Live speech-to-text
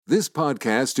This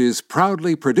podcast is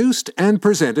proudly produced and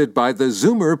presented by the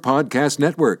Zoomer Podcast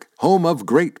Network, home of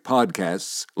great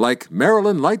podcasts like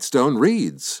Marilyn Lightstone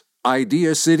Reads,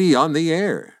 Idea City on the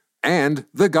Air, and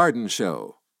The Garden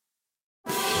Show.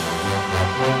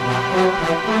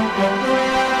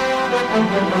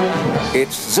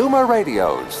 It's Zoomer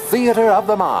Radio's Theater of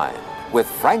the Mind with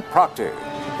Frank Proctor.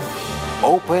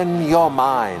 Open your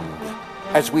mind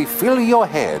as we fill your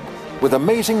head with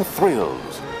amazing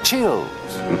thrills, chills,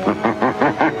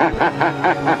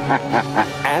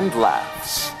 and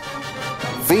laughs.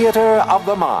 Theater of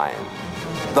the Mind.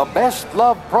 The best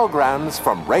love programs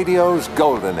from radio's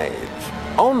golden age.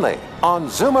 Only on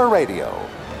Zoomer Radio.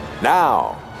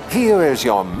 Now, here is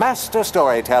your master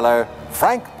storyteller,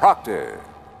 Frank Proctor.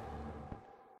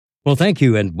 Well, thank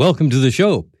you, and welcome to the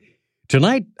show.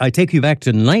 Tonight, I take you back to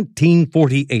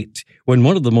 1948, when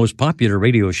one of the most popular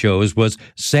radio shows was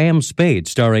Sam Spade,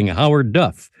 starring Howard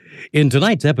Duff. In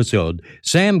tonight's episode,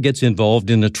 Sam gets involved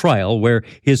in a trial where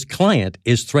his client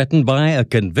is threatened by a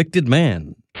convicted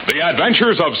man. The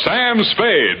Adventures of Sam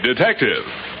Spade, Detective.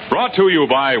 Brought to you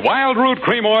by Wild Root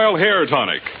Cream Oil Hair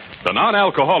Tonic, the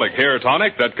non-alcoholic hair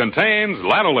tonic that contains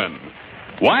lanolin.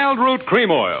 Wild Root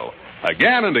Cream Oil.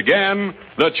 Again and again,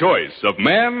 the choice of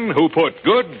men who put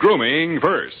good grooming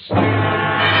first.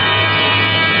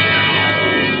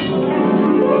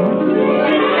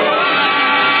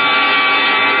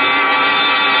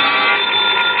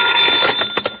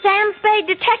 Sam Spade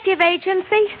Detective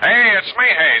Agency. Hey, it's me,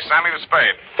 Sammy the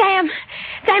Spade. Sam,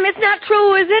 it's not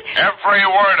true, is it? Every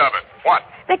word of it. What?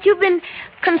 That you've been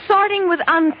consorting with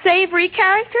unsavory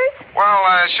characters?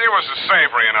 Well, she was a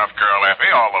savory enough girl,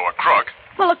 Effie, although a crook.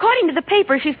 Well, according to the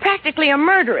paper, she's practically a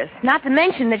murderess. Not to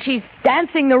mention that she's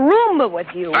dancing the Roomba with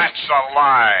you. That's a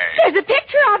lie. There's a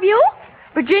picture of you.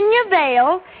 Virginia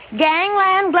Vale,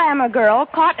 gangland glamour girl,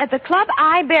 caught at the Club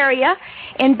Iberia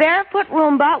in barefoot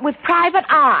Roomba with private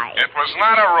eye. It was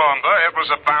not a Roomba, it was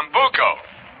a bambuco.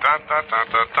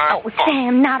 Oh,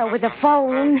 Sam, not over the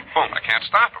phone. I can't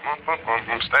stop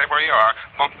it. Stay where you are.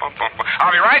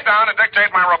 I'll be right down to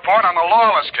dictate my report on the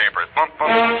lawless capers.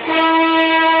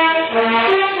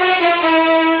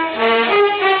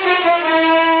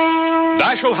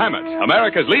 Dashiell Hammett,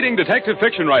 America's leading detective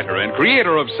fiction writer and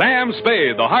creator of Sam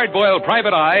Spade, the hard-boiled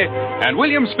private eye, and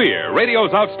William Spear,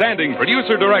 radio's outstanding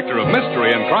producer-director of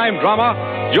mystery and crime drama,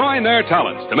 join their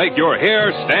talents to make your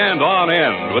hair stand on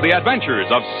end with the adventures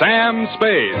of Sam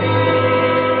Spade.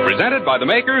 Presented by the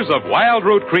makers of Wild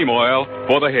Root Cream Oil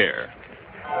for the hair.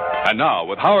 And now,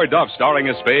 with Howard Duff starring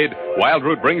as Spade, Wild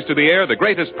Root brings to the air the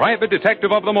greatest private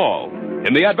detective of them all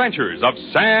in the adventures of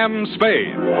Sam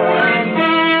Spade.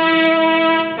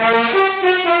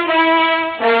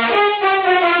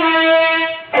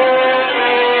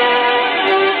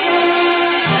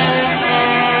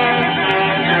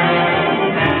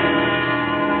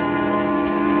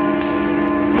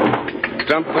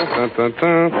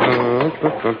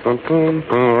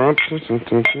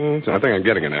 I think I'm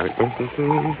getting it now.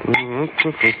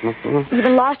 You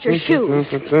even lost your shoes.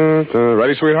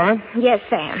 Ready, sweetheart? Yes,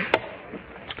 Sam.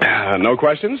 No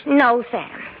questions? No, Sam.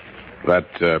 That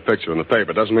picture in the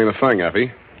paper doesn't mean a thing,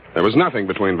 Effie. There was nothing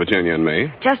between Virginia and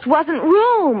me. Just wasn't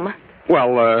room.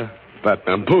 Well, that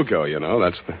bambuco, you know,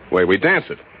 that's the way we dance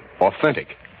it.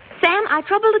 Authentic. Sam, I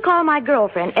troubled to call my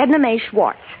girlfriend, Edna Mae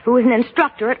Schwartz, who is an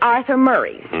instructor at Arthur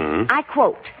Murray's. Mm-hmm. I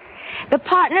quote, "The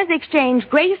partners exchange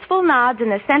graceful nods in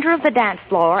the center of the dance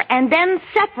floor and then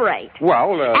separate.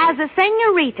 Well, As the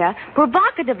senorita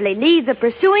provocatively leads the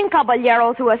pursuing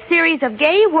caballero through a series of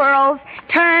gay whirls,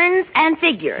 turns, and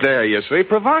figures." There, you see,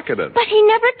 provocative. But he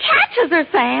never catches her,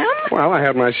 Sam. Well, I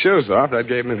had my shoes off. That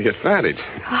gave me the advantage.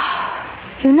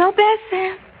 You know best,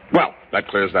 Sam. Well, that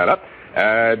clears that up.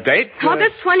 Date?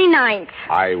 August 29th.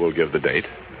 I will give the date.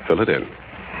 Fill it in.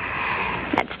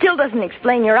 That still doesn't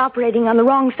explain your operating on the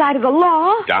wrong side of the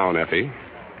law. Down, Effie.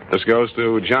 This goes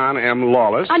to John M.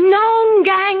 Lawless. A known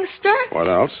gangster. What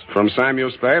else? From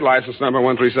Samuel Spade, license number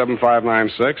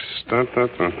 137596. Dun, dun,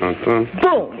 dun, dun, dun.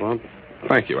 Boom. Well,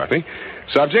 thank you, Effie.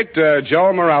 Subject,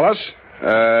 Joe Morales.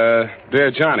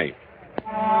 Dear Johnny,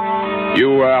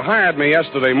 you hired me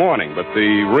yesterday morning, but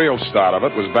the real start of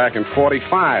it was back in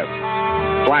 45.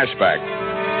 Flashback.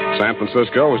 San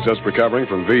Francisco was just recovering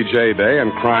from VJ Day,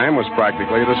 and crime was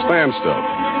practically at a standstill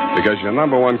because your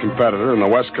number one competitor in the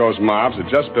West Coast mobs had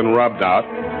just been rubbed out,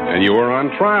 and you were on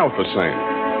trial for same.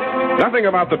 Nothing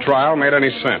about the trial made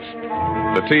any sense.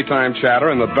 The tea-time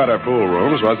chatter in the better pool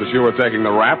rooms was that you were taking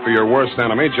the rap for your worst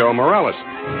enemy, Joe Morales.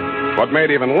 What made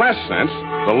even less sense,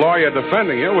 the lawyer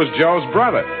defending you was Joe's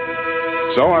brother.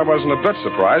 So I wasn't a bit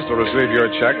surprised to receive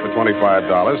your check for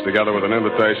 $25, together with an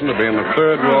invitation to be in the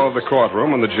third row of the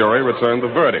courtroom when the jury returned the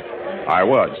verdict. I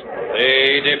was.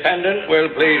 The defendant will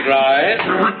please rise.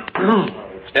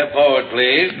 Step forward,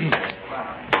 please.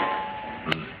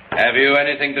 Have you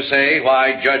anything to say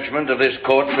why judgment of this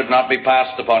court should not be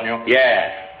passed upon you?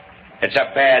 Yeah. It's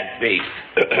a bad beef.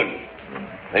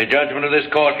 The judgment of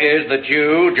this court is that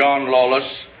you, John Lawless,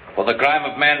 for the crime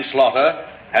of manslaughter,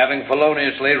 having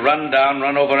feloniously run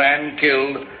over, and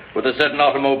killed with a certain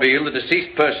automobile the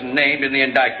deceased person named in the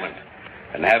indictment,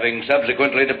 and having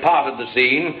subsequently departed the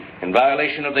scene in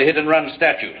violation of the hit-and-run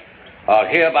statute, are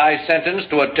hereby sentenced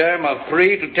to a term of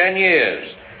 3 to 10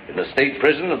 years in the state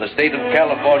prison of the state of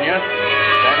California.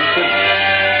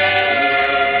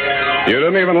 You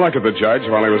didn't even look at the judge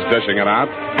while he was dishing it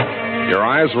out. Your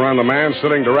eyes were on the man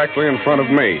sitting directly in front of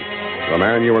me. The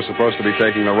man you were supposed to be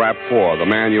taking the rap for. The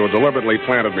man you had deliberately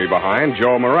planted me behind,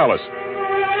 Joe Morales.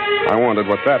 I wondered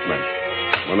what that meant.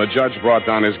 When the judge brought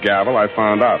down his gavel, I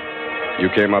found out. You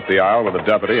came up the aisle with a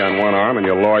deputy on one arm and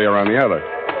your lawyer on the other.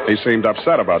 He seemed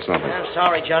upset about something. I'm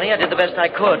sorry, Johnny. I did the best I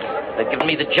could. They've given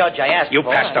me the judge I asked for. You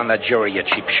passed on the jury, you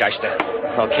cheap shyster.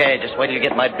 Okay, just wait till you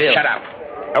get my bill. Shut up.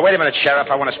 Wait a minute, Sheriff.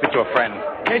 I want to speak to a friend.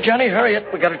 Hey, Johnny, hurry it.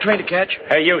 We got a train to catch.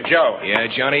 Hey, you, Joe. Yeah,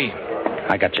 Johnny?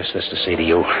 I got just this to say to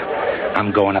you.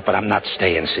 I'm going up, but I'm not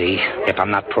staying, see? If I'm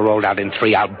not paroled out in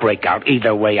 3, I'll break out.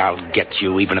 Either way, I'll get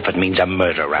you, even if it means a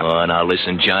murder rap. Oh, now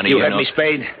listen, Johnny. You heard me,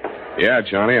 Spade? Yeah,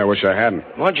 Johnny, I wish I hadn't.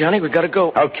 Come on, Johnny, we gotta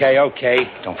go. Okay.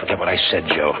 Don't forget what I said,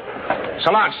 Joe.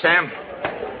 So long, Sam.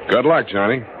 Good luck,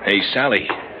 Johnny. Hey, Sally.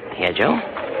 Yeah, Joe?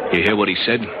 You hear what he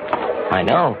said? I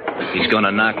know. He's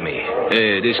gonna knock me.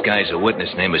 This guy's a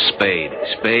witness named is Spade.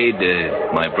 Spade,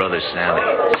 my brother Sally.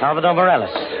 Salvador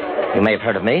Morales. You may have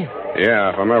heard of me.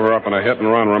 Yeah, if I'm ever up in a hit and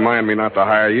run, remind me not to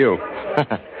hire you.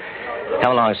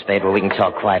 Come along, Spade, where we can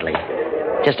talk quietly.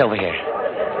 Just over here.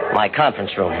 My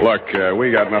conference room. Look,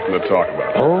 we got nothing to talk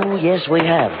about. Oh, yes, we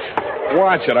have.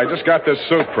 Watch it. I just got this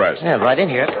suit pressed. Yeah, right in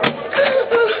here.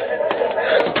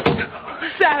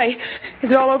 Sally, is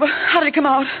it all over? How did it come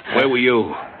out? Where were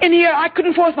you? In here. I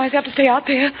couldn't force myself to stay out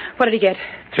there. What did he get?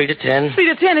 3 to 10. 3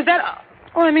 to 10. Is that...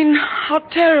 Oh, I mean, how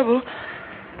terrible.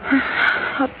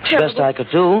 How terrible. Best I could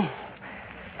do.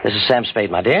 This is Sam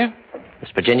Spade, my dear.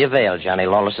 It's Virginia Vale, Johnny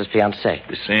Lawless's fiancée.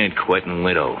 The San Quentin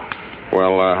widow.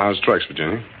 Well, how's tricks,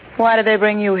 Virginia? Why did they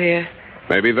bring you here?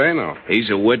 Maybe they know. He's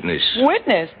a witness.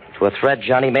 Witness? To a threat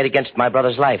Johnny made against my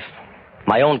brother's life.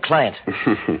 My own client.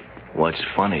 What's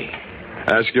funny?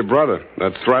 Ask your brother.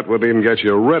 That threat would even get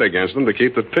you a writ against him to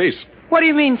keep the peace. What do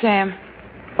you mean, Sam?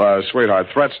 Sweetheart,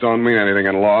 threats don't mean anything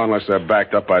in law unless they're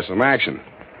backed up by some action.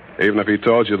 Even if he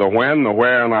told you the when, the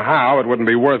where, and the how, it wouldn't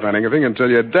be worth anything until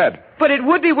you're dead. But it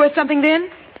would be worth something then?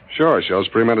 Sure, it shows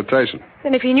premeditation.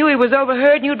 Then if he knew he was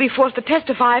overheard and you'd be forced to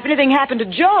testify if anything happened to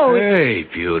Joe... Hey,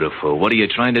 beautiful. What are you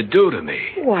trying to do to me?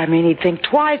 Well, I mean, he'd think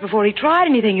twice before he tried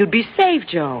anything. You'd be safe,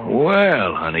 Joe.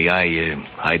 Well, honey,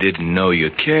 I didn't know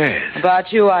you cared.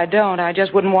 About you, I don't. I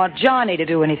just wouldn't want Johnny to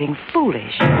do anything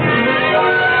foolish.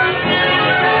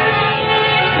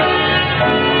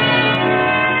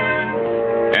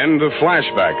 End of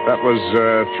flashback. That was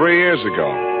 3 years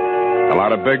ago. A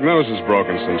lot of big news has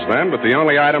broken since then, but the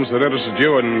only items that interested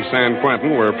you in San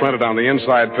Quentin were printed on the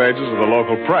inside pages of the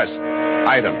local press.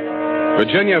 Item: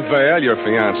 Virginia Vale, your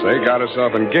fiancée, got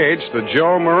herself engaged to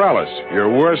Joe Morales, your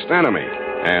worst enemy.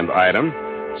 And item: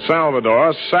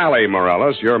 Salvador Sally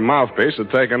Morales, your mouthpiece,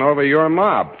 had taken over your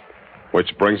mob.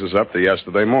 Which brings us up to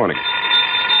yesterday morning.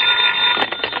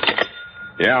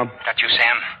 Yeah? That you,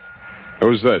 Sam?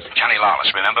 Who's this? Johnny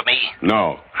Lawless, remember me?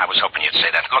 No. I was hoping you'd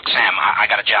say that. Look, Sam, I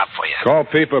got a job for you. Call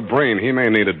Peeper Breen. He may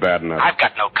need it bad enough. I've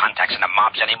got no contacts in the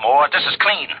mobs anymore. This is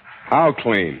clean. How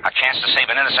clean? A chance to save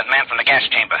an innocent man from the gas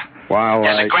chamber. Well,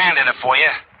 There's $1,000 in it for you.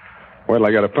 Wait till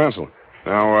I get a pencil.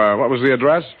 Now, what was the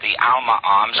address? The Alma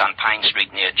Arms on Pine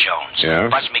Street near Jones. Yeah?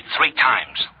 Buzz me 3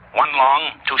 times. 1 long,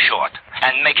 2 short.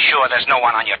 And make sure there's no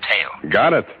one on your tail.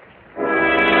 Got it.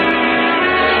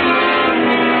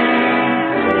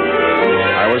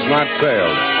 I was not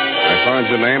tailed. I found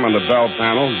your name on the bell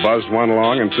panel, buzzed 1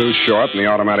 long and 2 short, and the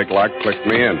automatic lock clicked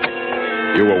me in.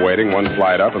 You were waiting 1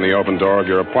 flight up in the open door of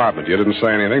your apartment. You didn't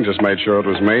say anything, just made sure it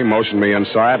was me, motioned me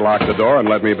inside, locked the door, and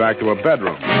led me back to a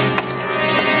bedroom.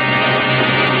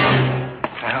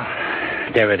 Well,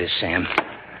 there it is, Sam.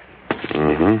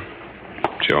 Mm-hmm.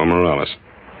 Joe Morales.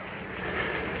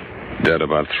 Dead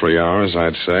about 3 hours,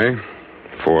 I'd say.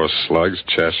 4 slugs,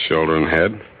 chest, shoulder, and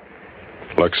head.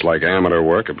 Looks like amateur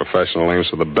work, a professional aims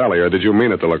for the belly, or did you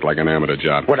mean it to look like an amateur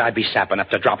job? Would I be sap enough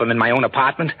to drop him in my own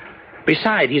apartment?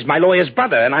 Besides, he's my lawyer's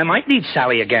brother, and I might need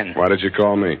Sally again. Why did you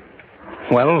call me?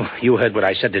 Well, you heard what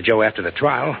I said to Joe after the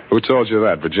trial. Who told you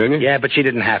that, Virginia? Yeah, but she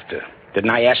didn't have to. Didn't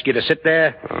I ask you to sit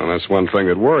there? Oh, that's one thing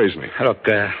that worries me. Look,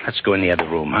 let's go in the other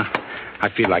room, huh? I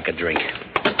feel like a drink.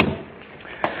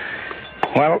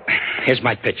 Well, here's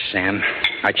my pitch, Sam.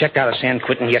 I checked out of San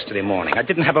Quentin yesterday morning. I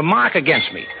didn't have a mark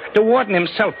against me. The warden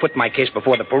himself put my case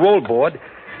before the parole board.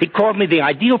 He called me the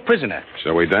ideal prisoner.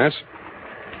 Shall we dance?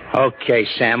 Okay,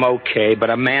 Sam, okay, but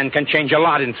a man can change a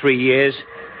lot in 3 years.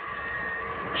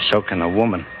 So can a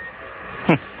woman.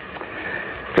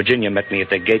 Virginia met me at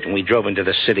the gate when we drove into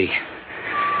the city.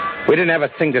 We didn't have a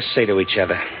thing to say to each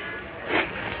other.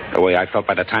 The way I felt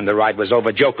by the time the ride was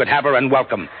over, Joe could have her and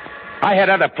welcome. I had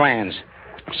other plans.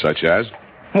 Such as?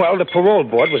 Well, the parole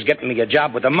board was getting me a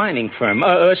job with a mining firm,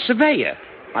 a surveyor.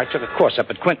 I took a course up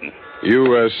at Quentin.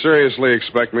 You seriously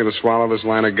expect me to swallow this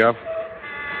line of guff?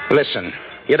 Listen,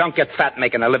 you don't get fat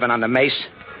making a living on the mace.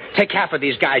 Take half of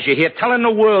these guys you hear telling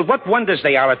the world what wonders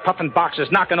they are at puffing boxes,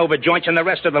 knocking over joints, and the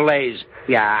rest of the lays.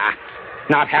 Yeah,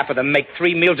 not half of them make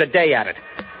 3 meals a day at it.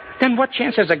 Then what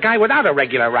chance has a guy without a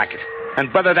regular racket?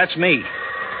 And, brother, that's me.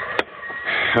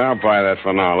 I'll buy that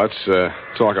for now. Let's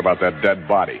talk about that dead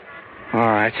body. All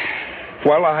right.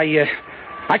 Well,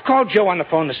 I called Joe on the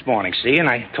phone this morning, see, and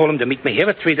I told him to meet me here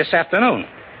at 3 this afternoon.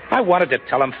 I wanted to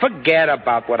tell him, forget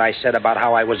about what I said about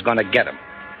how I was going to get him.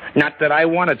 Not that I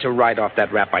wanted to write off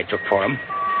that rap I took for him.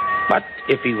 But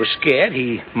if he was scared,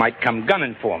 he might come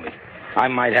gunning for me. I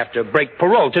might have to break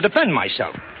parole to defend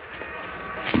myself.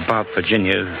 About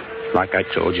Virginia, like I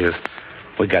told you,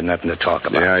 we got nothing to talk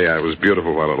about. Yeah, it was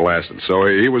beautiful while it lasted. So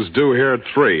he was due here at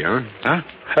 3, huh?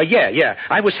 Huh? Yeah.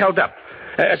 I was held up.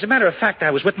 As a matter of fact,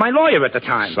 I was with my lawyer at the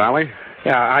time. Sally?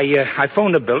 Yeah, I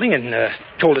phoned the building and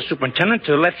told the superintendent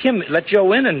to let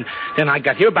Joe in, and then I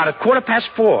got here about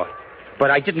 4:15. But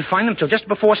I didn't find him till just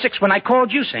before 6 when I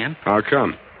called you, Sam. How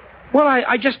come? Well,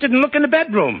 I just didn't look in the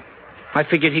bedroom. I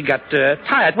figured he got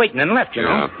tired waiting and left, you know.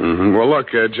 Yeah. Mm-hmm. Well,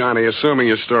 look, Johnny, assuming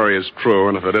your story is true,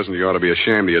 and if it isn't, you ought to be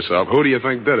ashamed of yourself, who do you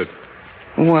think did it?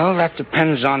 Well, that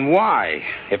depends on why.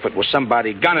 If it was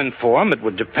somebody gunning for him, it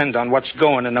would depend on what's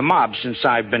going in the mob since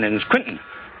I've been in Quentin.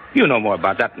 You know more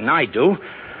about that than I do.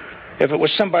 If it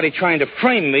was somebody trying to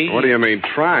frame me... What do you mean,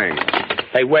 trying?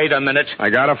 Hey, wait a minute. I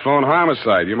got a phone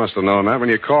homicide. You must have known that when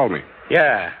you called me.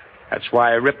 Yeah, that's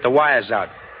why I ripped the wires out.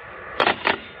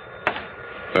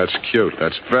 That's cute.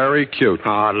 That's very cute.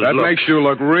 Oh, that look. makes you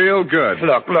look real good.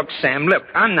 Look, Sam, look.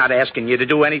 I'm not asking you to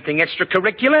do anything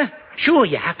extracurricular. Sure,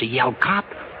 you have to yell cop,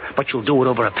 but you'll do it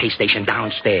over a pay station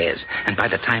downstairs. And by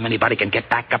the time anybody can get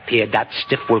back up here, that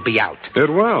stiff will be out. It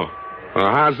will.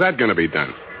 Well, how's that going to be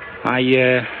done?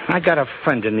 I got a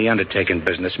friend in the undertaking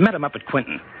business. Met him up at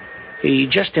Quentin. He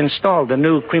just installed a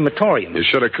new crematorium. You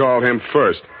should have called him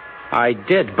first. I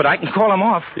did, but I can call him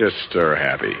off. You're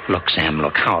stir-happy. Look, Sam,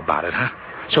 how about it, huh?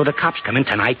 So the cops come in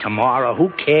tonight, tomorrow.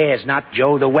 Who cares? Not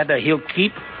Joe, the weather he'll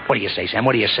keep. What do you say, Sam?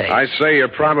 What do you say? I say you're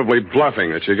probably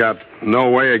bluffing, that you got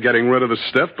no way of getting rid of the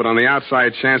stiff, but on the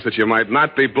outside chance that you might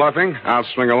not be bluffing, I'll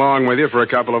swing along with you for a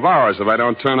couple of hours. If I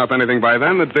don't turn up anything by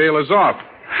then, the deal is off.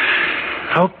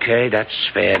 Okay, that's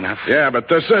fair enough. Yeah, but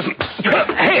this isn't...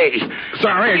 Hey!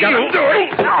 Sorry, I gotta do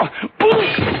it.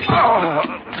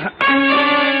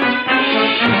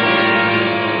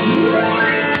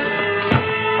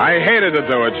 I hated to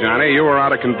do it, Johnny. You were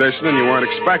out of condition and you weren't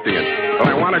expecting it. But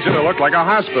I wanted you to look like a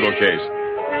hospital case.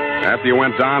 After you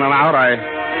went down and out, I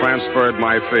transferred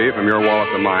my fee from your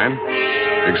wallet to mine,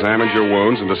 examined your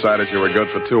wounds, and decided you were good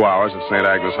for 2 hours at St.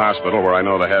 Agnes Hospital, where I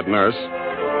know the head nurse.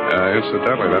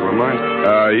 Incidentally, that reminds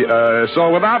me.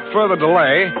 So without further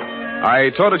delay, I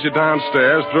toted you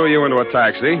downstairs, threw you into a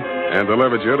taxi, and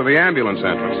delivered you to the ambulance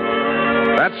entrance.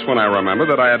 That's when I remembered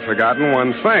that I had forgotten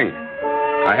one thing.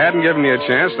 I hadn't given you a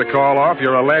chance to call off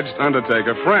your alleged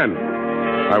undertaker friend.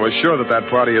 I was sure that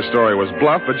part of your story was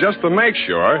bluff, but just to make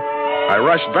sure, I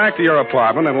rushed back to your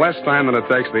apartment in less time than it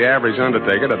takes the average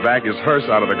undertaker to back his hearse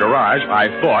out of the garage,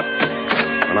 I thought.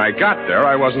 When I got there,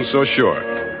 I wasn't so sure.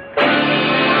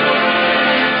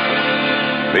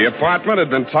 The apartment had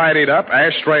been tidied up,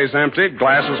 ashtrays emptied,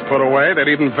 glasses put away. They'd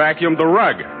even vacuumed the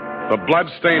rug. The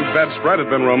blood-stained bedspread had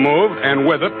been removed, and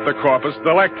with it, the corpus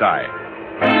delicti.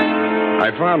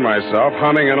 I found myself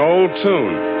humming an old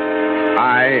tune.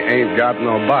 I ain't got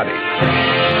no body.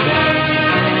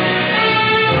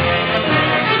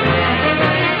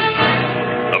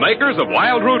 The makers of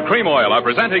Wild Root Cream Oil are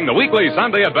presenting the weekly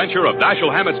Sunday adventure of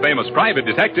Dashiell Hammett's famous private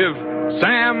detective,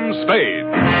 Sam Spade.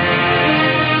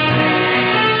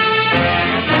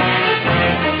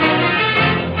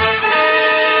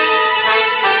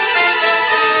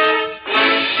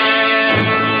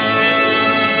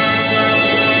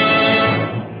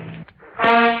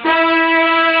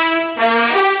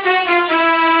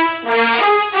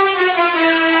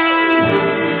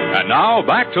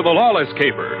 back to the Lawless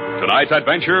Caper. Tonight's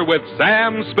adventure with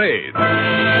Sam Spade.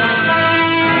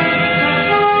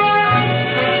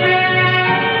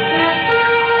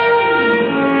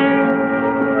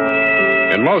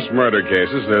 In most murder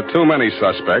cases, there are too many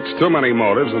suspects, too many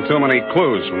motives, and too many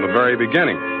clues from the very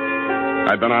beginning.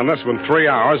 I'd been on this one 3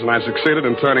 hours, and I succeeded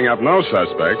in turning up no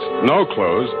suspects, no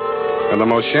clues, and the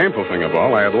most shameful thing of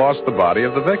all, I had lost the body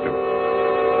of the victim.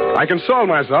 I consoled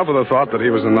myself with the thought that he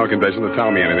was in no condition to tell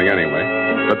me anything anyway.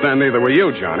 But then neither were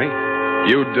you, Johnny.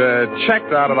 You'd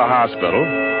checked out of the hospital,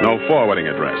 no forwarding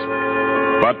address.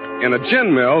 But in a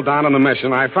gin mill down in the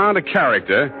Mission, I found a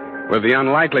character with the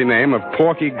unlikely name of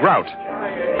Porky Grout.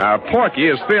 Now, Porky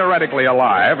is theoretically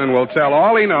alive and will tell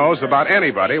all he knows about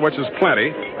anybody, which is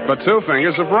plenty, for 2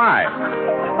 fingers of rye.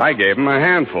 I gave him a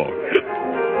handful.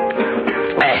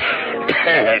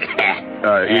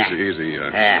 Easy.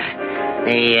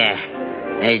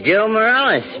 The Joe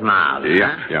Morales mob.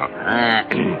 Yeah.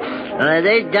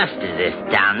 They dusted this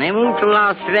town. They moved to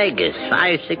Las Vegas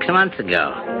 5-6 months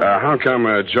ago. How come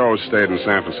Joe stayed in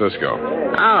San Francisco?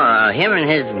 Oh, him and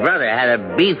his brother had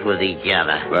a beef with each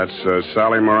other. That's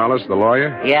Sally Morales, the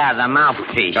lawyer? Yeah, the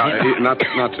mouthpiece. Not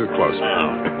too close.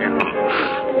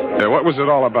 What was it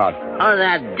all about? Oh,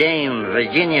 that dame,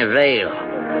 Virginia Vale.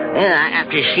 Yeah,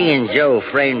 after she and Joe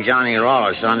framed Johnny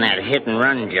Lawless on that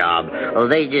hit-and-run job, well,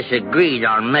 they disagreed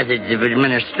on methods of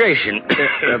administration.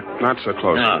 Not so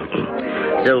close. No.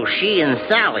 So she and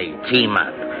Sally team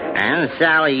up. And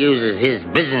Sally uses his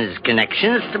business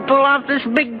connections to pull off this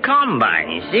big combine,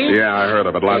 you see? Yeah, I heard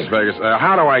of it. Las Vegas.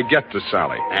 How do I get to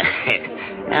Sally?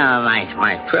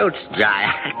 My throat's dry.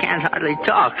 I can't hardly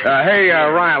talk. Hey,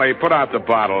 Riley, put out the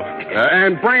bottle.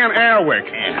 And bring an air wick.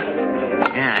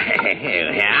 Yeah,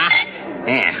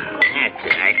 that's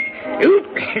right. Oop,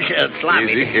 it's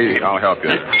sloppy. Easy. I'll help you.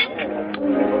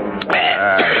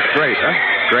 Great, huh?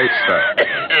 Great stuff.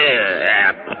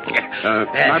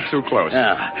 Not too close.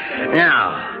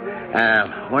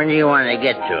 Now, when do you want to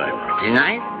get to it?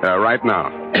 Tonight? Right now.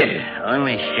 Let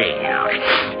me see now.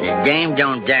 The dame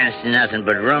don't dance to nothing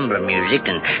but rumba music,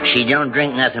 and she don't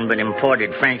drink nothing but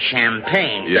imported French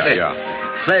champagne. Yeah.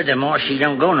 Furthermore, she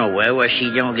don't go nowhere where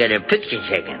she don't get her picture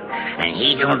taken. And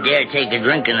he don't dare take a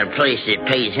drink in a place that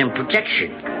pays him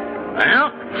protection.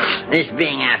 Well, this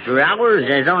being after hours,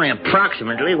 there's only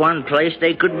approximately one place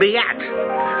they could be at.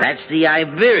 That's the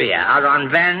Iberia out on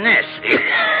Van Ness.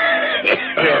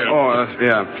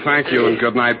 Thank you and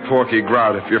good night, Porky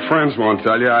Grout. If your friends won't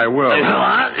tell you, I will.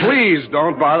 What? Please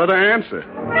don't bother to answer.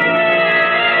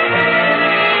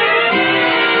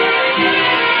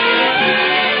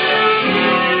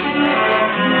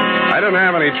 I didn't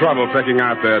have any trouble picking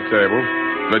out their table.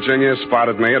 Virginia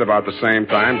spotted me at about the same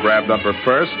time, grabbed up her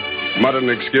purse, muttered an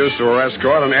excuse to her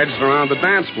escort, and edged around the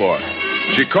dance floor.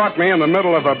 She caught me in the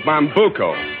middle of a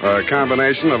bambuco, a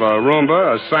combination of a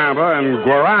rumba, a samba, and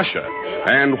guaracha,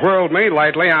 and whirled me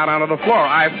lightly out onto the floor.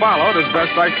 I followed as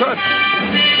best I could.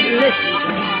 Listen,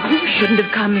 you shouldn't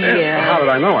have come here. How did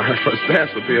I know our first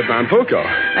dance would be a bambuco?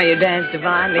 Now, you danced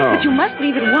divinely, but you must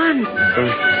leave at once.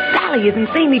 Sally is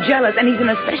insanely jealous, and he's in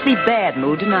an especially bad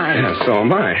mood tonight. Yeah, so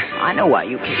am I. I know why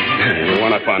you came. You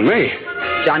went up on me.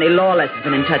 Johnny Lawless has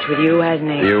been in touch with you, hasn't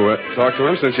he? You talked to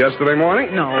him since yesterday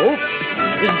morning? No.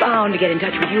 He's bound to get in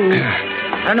touch with you.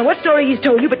 I don't know what story he's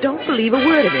told you, but don't believe a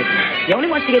word of it. He only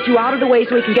wants to get you out of the way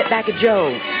so he can get back at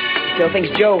Joe. Still thinks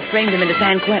Joe framed him into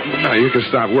San Quentin. No, you can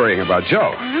stop worrying about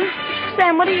Joe. Huh?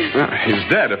 Sam, what are you... He's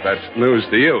dead, if that's news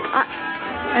to you.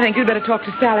 I think you'd better talk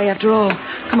to Sally after all.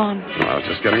 Come on. Well, it's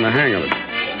just getting the hang of it.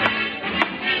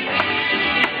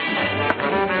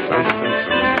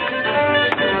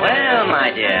 Well,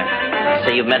 my dear,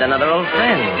 so you've met another old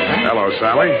friend. Huh? Hello,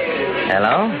 Sally.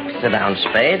 Hello. Sit down,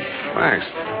 Spade. Thanks.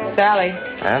 Sally.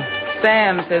 Huh?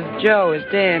 Sam says Joe is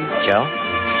dead. Joe?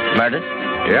 Murdered?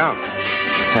 Yeah.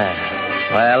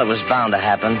 Well, it was bound to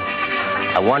happen.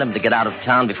 I warned him to get out of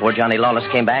town before Johnny Lawless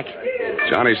came back.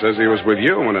 Johnny says he was with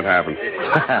you when it happened.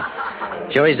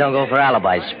 Juries don't go for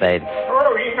alibis, Spade.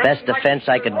 Best defense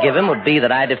I could give him would be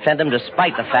that I defend him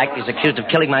despite the fact he's accused of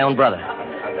killing my own brother.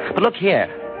 But look here.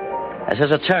 As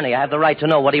his attorney, I have the right to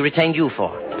know what he retained you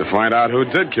for. To find out who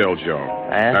did kill Joe.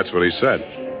 That's what he said.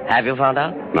 Have you found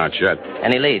out? Not yet.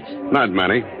 Any leads? Not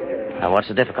many. Now, what's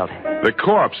the difficulty? The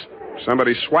corpse.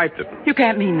 Somebody swiped it. You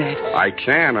can't mean that. I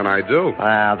can, and I do.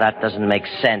 Well, that doesn't make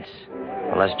sense.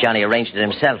 Unless Johnny arranged it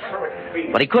himself.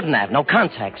 But he couldn't have. No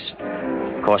contacts.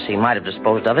 Of course, he might have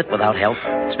disposed of it without help.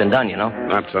 It's been done, you know.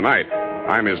 Not tonight.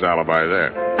 I'm his alibi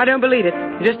there. I don't believe it.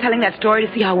 You're just telling that story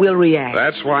to see how we'll react.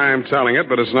 That's why I'm telling it,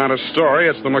 but it's not a story.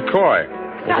 It's the McCoy.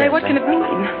 Sally, what can it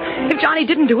mean? If Johnny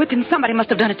didn't do it, then somebody must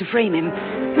have done it to frame him.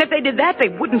 And if they did that, they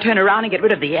wouldn't turn around and get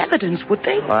rid of the evidence, would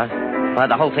they? What? Well,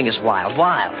 the whole thing is wild.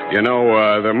 You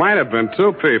know, there might have been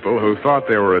two people who thought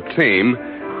they were a team,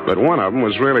 but one of them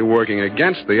was really working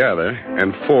against the other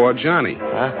and for Johnny.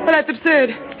 Huh? Well, that's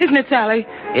absurd, isn't it, Sally?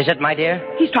 Is it, my dear?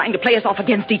 He's trying to play us off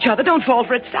against each other. Don't fall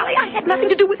for it, Sally. I had nothing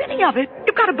to do with any of it.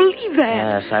 You've got to believe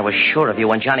that. Yes, I was sure of you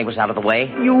when Johnny was out of the way.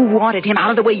 You wanted him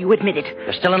out of the way, you admit it.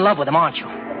 You're still in love with him, aren't you?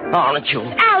 Aren't you?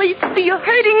 Alice, you're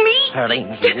hurting me.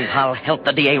 Hurting you? I'll help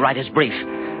the DA write his brief.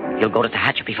 You'll go to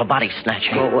Tehachapi for body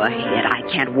snatching. Go ahead. I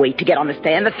can't wait to get on the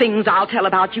stand. The things I'll tell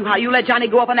about you, how you let Johnny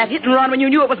go up on that hit and run when you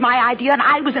knew it was my idea and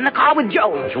I was in the car with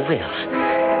Joe. You will.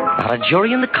 Not a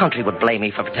jury in the country would blame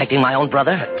me for protecting my own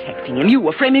brother. Protecting him? You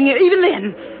were framing him even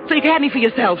then, so you could have me for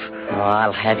yourself. Oh,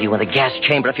 I'll have you in the gas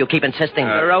chamber if you keep insisting.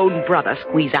 Your own brother.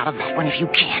 Squeeze out of that one if you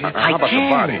can. How about the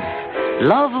body?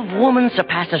 Love of woman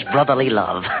surpasses brotherly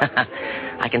love.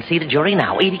 I can see the jury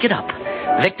now, eating it up.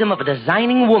 Victim of a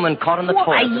designing woman caught in the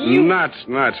toilet.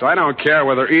 Nuts. I don't care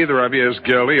whether either of you is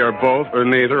guilty or both or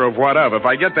neither or what of. If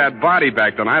I get that body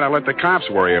back tonight, I'll let the cops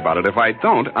worry about it. If I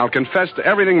don't, I'll confess to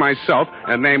everything myself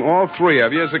and name all three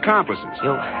of you as accomplices.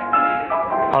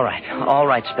 All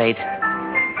right, Spade.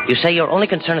 You say your only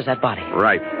concern is that body.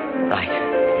 Right.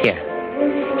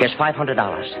 Here's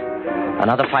 $500.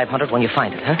 Another $500 when you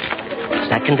find it, huh? Does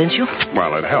that convince you?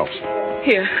 Well, it helps.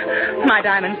 Here, my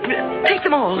diamonds. Take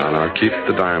them all. No, keep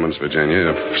the diamonds, Virginia.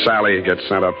 If Sally gets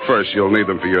sent up first, you'll need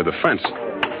them for your defense.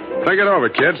 Think it over,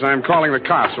 kids. I'm calling the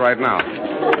cops right now. I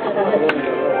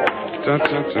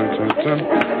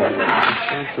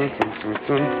think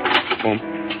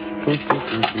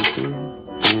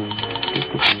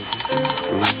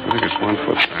it's 1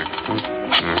 foot back.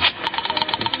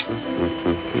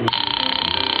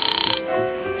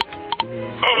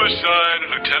 Homicide,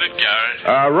 Lieutenant Garrett.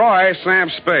 Roy, Sam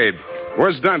Spade.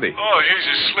 Where's Dundee? Oh, he's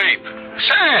asleep.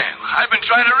 Sam, I've been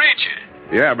trying to reach you.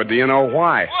 Yeah, but do you know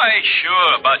why? Why,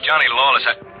 sure, about Johnny Lawless.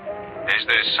 Is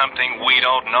there something we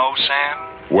don't know, Sam?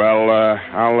 Well,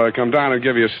 I'll come down and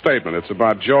give you a statement. It's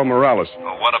about Joe Morales.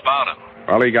 Well, what about him?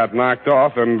 Well, he got knocked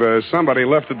off, and somebody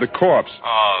lifted the corpse.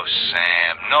 Oh,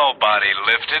 Sam, nobody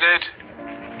lifted it.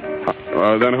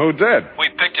 Then who did? We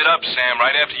picked it up, Sam,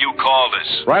 right after you called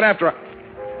us. Right after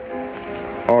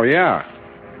Oh, yeah.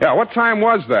 Yeah, what time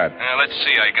was that? Let's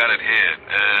see, I got it here.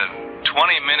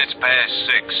 20 minutes past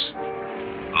 6.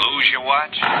 Lose your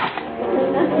watch?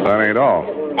 That ain't all.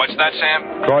 What's that,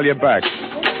 Sam? Call you back.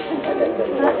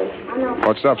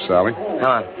 What's up, Sally?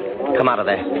 Come out of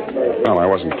there. Well, I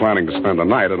wasn't planning to spend the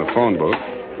night in a phone booth.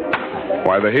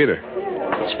 Why the heater?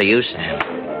 It's for you, Sam.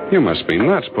 You must be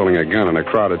nuts pulling a gun in a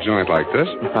crowded joint like this.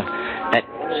 Hey,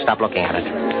 stop looking at it.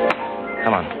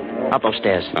 Come on. Up those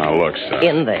stairs. Now, look, Sally.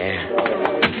 In there.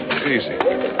 Easy.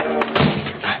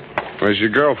 Where's your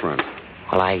girlfriend?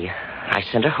 Well, I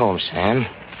sent her home, Sam.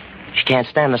 She can't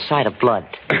stand the sight of blood.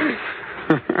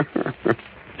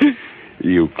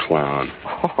 You clown.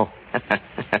 Oh.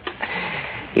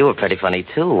 You were pretty funny,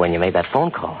 too, when you made that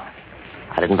phone call.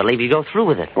 I didn't believe you'd go through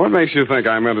with it. What makes you think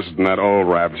I'm interested in that old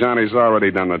rap? Johnny's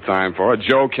already done the time for it.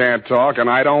 Joe can't talk, and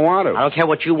I don't want to. I don't care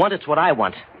what you want. It's what I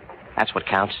want. That's what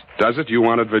counts. Does it? You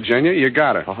wanted Virginia? You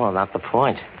got her. Oh, not the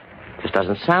point. This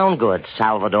doesn't sound good.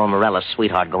 Salvador Morales'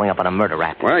 sweetheart going up on a murder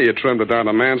rap. Well, you trimmed it down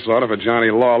to manslaughter for Johnny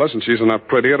Lawless, and she's enough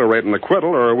prettier to rate an acquittal,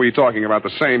 or are we talking about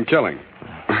the same killing?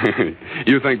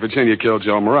 You think Virginia killed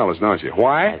Joe Morales, don't you?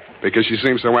 Why? Because she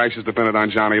seems so anxious to pin it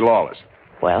on Johnny Lawless.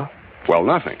 Well? Well,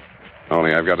 nothing.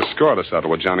 Only I've got a score to settle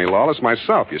with Johnny Lawless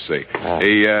myself, you see.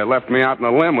 He left me out in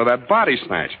a limb with that body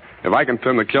snatch. If I can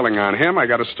pin the killing on him, I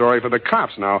got a story for the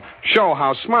cops. Now, show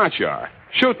how smart you are.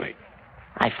 Shoot me.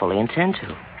 I fully intend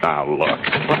to. Now, look.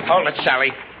 Hold it,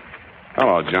 Sally.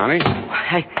 Hello, Johnny.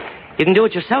 Hey, you can do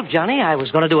it yourself, Johnny. I was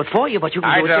going to do it for you, but you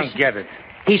can do it I don't get it.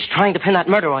 He's trying to pin that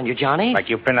murder on you, Johnny. Like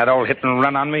you pinned that old hit and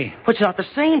run on me? It's not the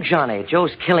same, Johnny. Joe's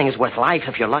killing is worth life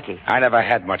if you're lucky. I never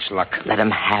had much luck. Let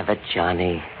him have it,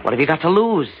 Johnny. What have you got to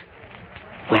lose?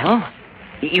 Well,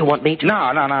 you want me to?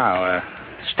 No.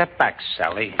 Step back,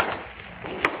 Sally.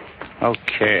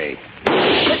 Okay.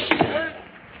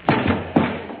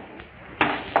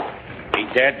 He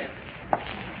dead?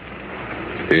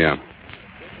 Yeah.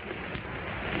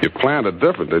 You planned it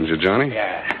different, didn't you, Johnny?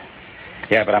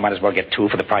 Yeah, but I might as well get two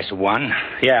for the price of one.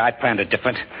 Yeah, I planned it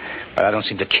different, but I don't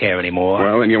seem to care anymore.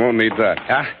 Well, then you won't need that.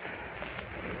 Huh?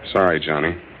 Sorry,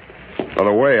 Johnny. By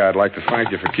the way, I'd like to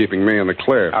thank you for keeping me in the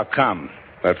clear. How come?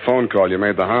 That phone call you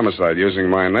made the homicide using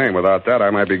my name. Without that,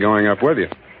 I might be going up with you.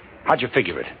 How'd you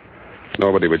figure it?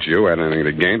 Nobody but you had anything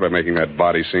to gain by making that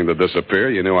body seem to disappear.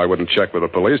 You knew I wouldn't check with the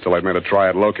police till I'd made a try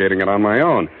at locating it on my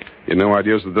own. You knew I'd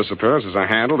use the disappearance as a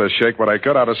handle to shake what I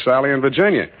could out of Sally and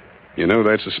Virginia. You knew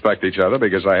they'd suspect each other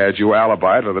because I had you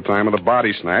alibied at the time of the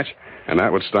body snatch, and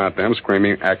that would start them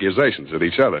screaming accusations at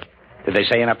each other. Did they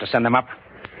say enough to send them up?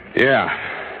 Yeah,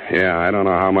 I don't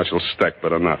know how much will stick,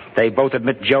 but enough. They both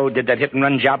admit Joe did that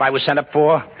hit-and-run job I was sent up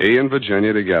for? He and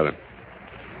Virginia together.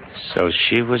 So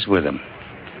she was with him.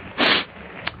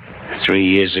 3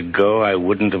 years ago, I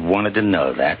wouldn't have wanted to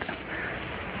know that.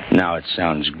 Now it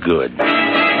sounds good.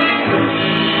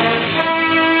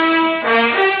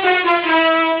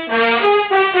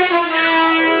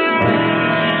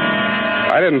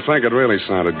 I didn't think it really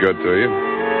sounded good to you.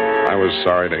 I was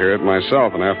sorry to hear it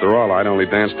myself, and after all, I'd only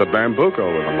danced the bambuco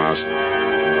with a mouse.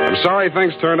 I'm sorry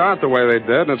things turned out the way they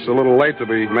did, and it's a little late to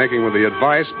be making with the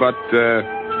advice, but,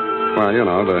 well, you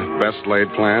know, the best laid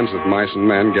plans of mice and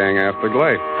men gang after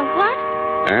Glay. What?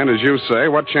 And as you say,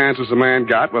 what chance has a man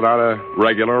got without a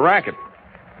regular racket?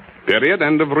 Period.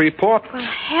 End of report. Well,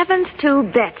 heavens to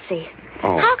Betsy.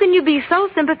 Oh. How can you be so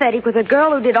sympathetic with a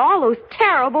girl who did all those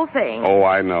terrible things? Oh,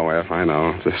 I know, F, I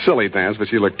know. It's a silly dance, but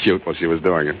she looked cute while she was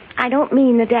doing it. I don't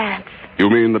mean the dance.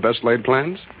 You mean the best laid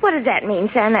plans? What does that mean,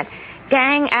 Sam? That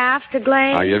gang after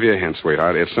Glay? I'll give you a hint,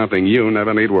 sweetheart. It's something you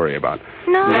never need worry about.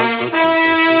 No.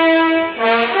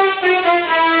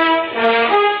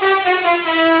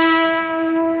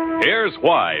 Here's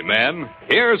why, men.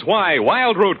 Here's why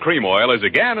Wild Root Cream Oil is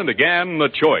again and again the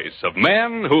choice of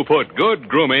men who put good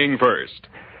grooming first.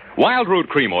 Wild Root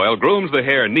Cream Oil grooms the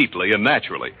hair neatly and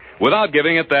naturally without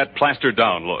giving it that plastered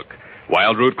down look.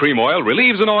 Wild Root Cream Oil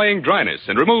relieves annoying dryness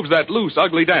and removes that loose,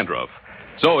 ugly dandruff.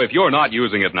 So if you're not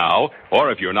using it now,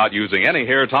 or if you're not using any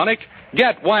hair tonic,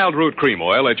 get Wild Root Cream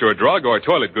Oil at your drug or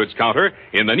toilet goods counter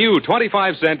in the new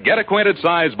 25-cent Get Acquainted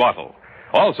size bottle.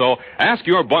 Also, ask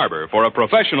your barber for a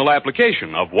professional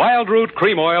application of Wild Root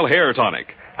Cream Oil Hair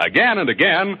Tonic. Again and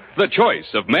again, the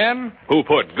choice of men who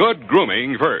put good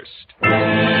grooming first. Well,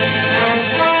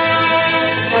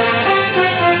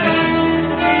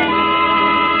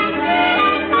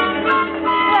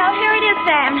 here it is,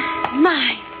 Sam.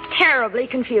 My, terribly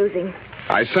confusing.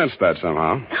 I sensed that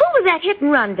somehow. Who was that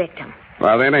hit-and-run victim?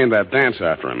 Well, they named that dance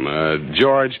after him,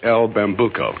 George L.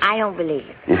 Bambuco. I don't believe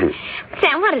it.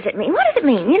 Sam, what does it mean? What does it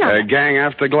mean? You know. Gang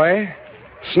after Glay?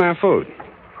 Snafu.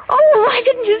 Oh, why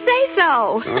didn't you say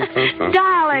so?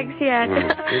 Dialects yet.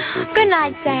 Good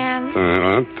night, Sam.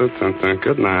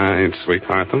 Good night,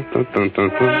 sweetheart.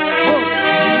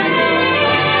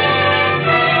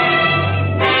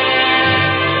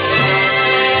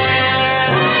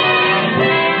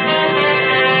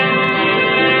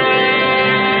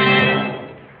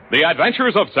 The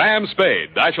Adventures of Sam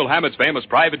Spade, Dashiell Hammett's famous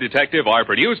private detective, are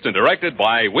produced and directed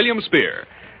by William Spear.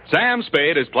 Sam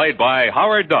Spade is played by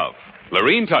Howard Duff.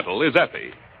 Lorene Tuttle is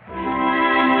Effie.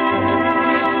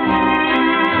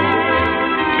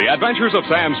 The Adventures of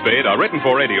Sam Spade are written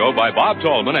for radio by Bob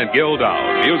Tallman and Gil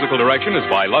Dow. Musical direction is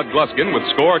by Lud Gluskin with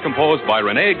score composed by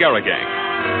Renee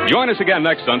Garrigang. Join us again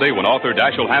next Sunday when author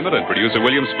Dashiell Hammett and producer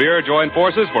William Spear join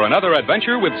forces for another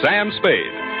adventure with Sam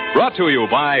Spade. Brought to you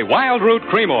by Wild Root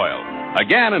Cream Oil.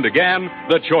 Again and again,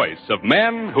 the choice of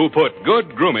men who put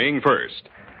good grooming first.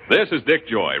 This is Dick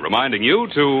Joy reminding you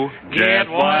to get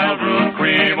Wild Root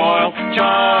Cream Oil,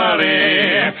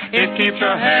 Charlie. It keeps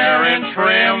your hair in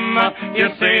trim. You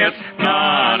see, it's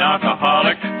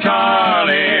non-alcoholic,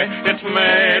 Charlie. It's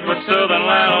made with soothing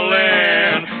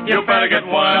lanolin. You better get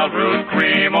Wild Root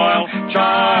Cream Oil,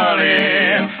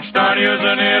 Charlie. Start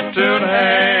using it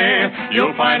today.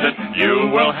 You'll find that you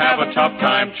will have a tough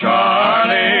time,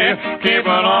 Charlie, keeping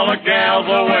all the gals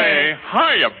away.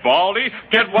 Hiya, Baldy.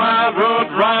 Get Wild Root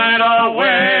right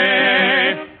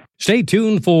away. Stay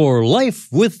tuned for Life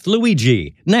with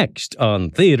Luigi, next on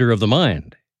Theater of the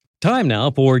Mind. Time now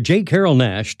for J. Carrol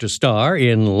Naish to star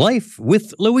in Life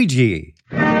with Luigi.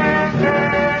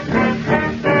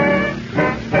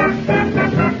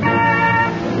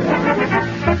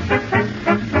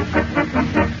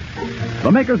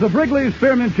 The makers of Wrigley's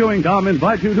Spearmint Chewing Gum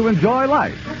invite you to enjoy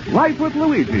Life. Life with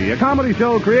Luigi, a comedy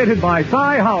show created by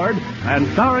Cy Howard and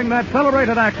starring that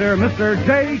celebrated actor, Mr.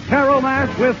 J. Carrol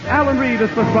Naish, with Alan Reed as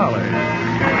Pasquale.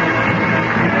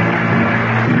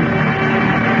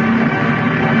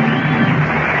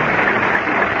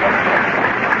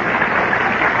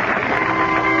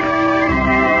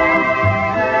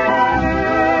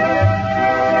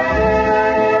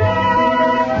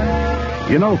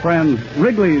 You know, friends,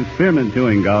 Wrigley's Spearmint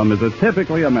Chewing Gum is a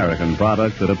typically American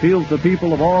product that appeals to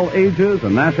people of all ages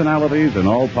and nationalities in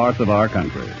all parts of our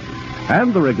country.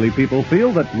 And the Wrigley people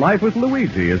feel that Life with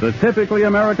Luigi is a typically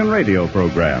American radio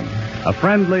program, a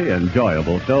friendly,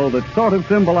 enjoyable show that sort of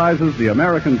symbolizes the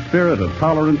American spirit of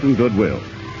tolerance and goodwill.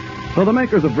 So the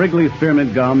makers of Wrigley's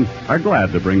Spearmint Gum are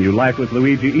glad to bring you Life with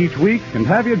Luigi each week and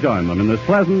have you join them in this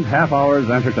pleasant half-hour's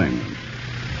entertainment.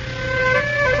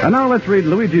 And now let's read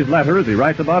Luigi's letter as he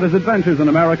writes about his adventures in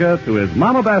America to his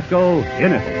Mama Basco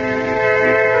in Italy.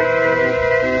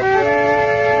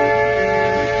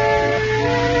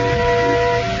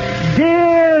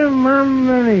 Dear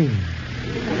Mamma Mia,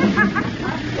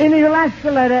 in your last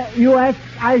letter, you asked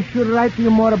I should write to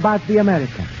you more about the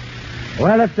American.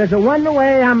 Well, if there's a one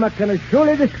way I'm going to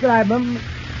surely describe him,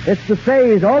 it's to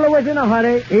say he's always in a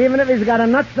hurry. Even if he's got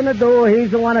nothing to do,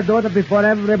 he's the one to do it before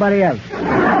everybody else.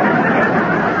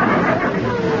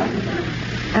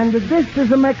 And this is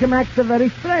make him act very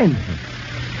strange.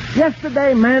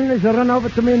 Yesterday, man is run over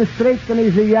to me in the street and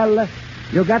he's a yell,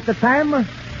 "You got the time?"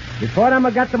 Before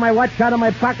I got to my watch out of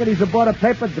my pocket, he's bought a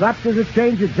paper, dropped his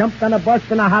change, he jumped on a bus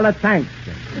and I holler, "Thanks."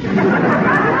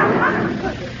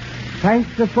 Thanks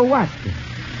for what?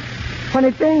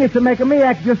 Funny thing is to make me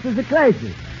act just as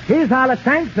crazy. He's holler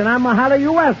thanks and I'm a holler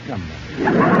you welcome.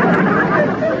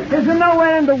 There's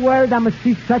nowhere in the world I'm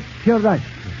see such a rush.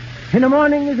 In the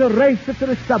morning is a race to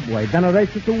the subway, then a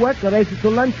race to work, a race to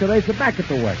lunch, a race back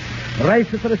to work. A race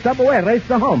to the subway, a race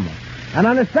to home. And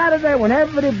on a Saturday when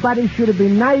everybody should be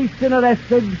nice and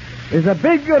rested, is a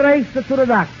big race to the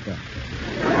doctor.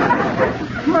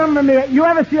 Mamma mia, you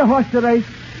ever see a horse race?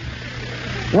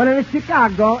 Well, in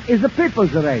Chicago, is a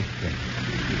people's race.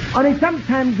 Only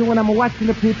sometimes when I'm watching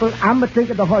the people, I'm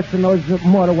thinking the horse knows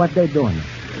more of what they're doing.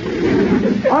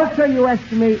 Also, you asked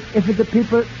me if the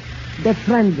people, they're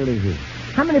friendly here.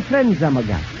 How many friends am I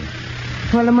got?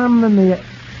 Well, Mamma mia,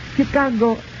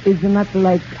 Chicago is not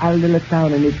like our little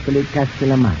town in Italy,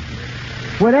 Castellamare,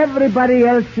 where everybody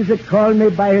else is call me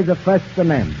by his first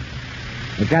name.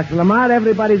 In Castellamare,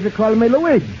 everybody's call me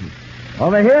Luigi.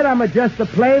 Over here, I'm just a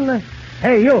plain,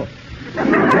 "Hey, you."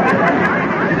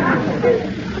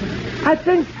 I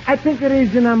think the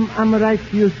reason I'm right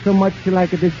to you so much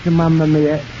like this, Mamma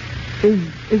Mia, is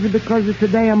because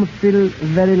today I'm feel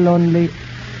very lonely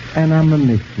and I'm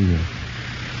miss you.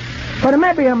 But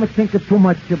maybe I'm thinking too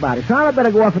much about it, so I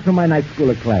better go off to my night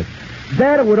school class.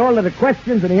 There, with all of the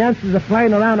questions and the answers are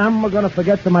flying around, I'm going to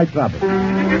forget my trouble.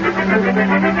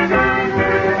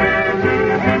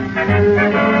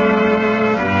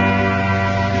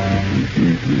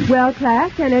 Well,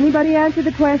 class, can anybody answer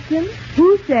the question?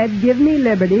 Who said, "Give me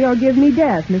liberty or give me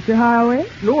death," Mr. Horowitz?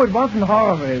 No, it wasn't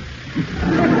Horowitz.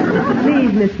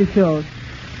 Please, Mr. Schultz.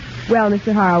 Well,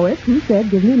 Mr. Horowitz, who said,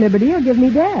 "Give me liberty or give me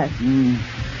death"?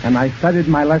 And I studied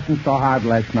my lesson so hard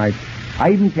last night.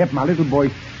 I even kept my little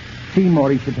boy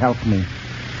Seymour, he should help me.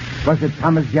 Was it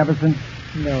Thomas Jefferson?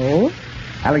 No.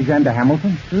 Alexander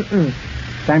Hamilton?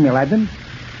 Samuel Adams?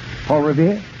 Paul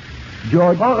Revere?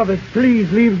 George? Horowitz,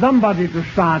 please leave somebody to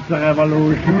start the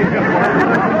revolution.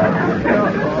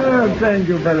 Thank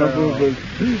you, fellow Bubbles.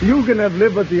 You can have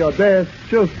liberty or death.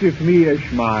 Just give me a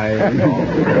smile.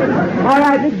 All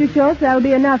right, Mr. Schultz, that'll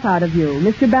be enough out of you.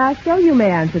 Mr. Basco, you may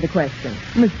answer the question.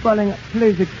 Miss Spaulding,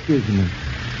 please excuse me.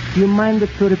 Do you mind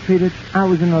to repeat it? I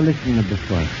was not listening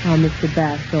before. Oh, Mr.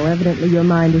 Basco, evidently your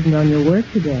mind isn't on your work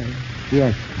today.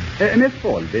 Yes. Miss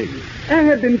Spaulding, I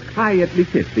have been quietly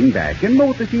sitting back and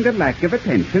noticing the lack of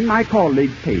attention my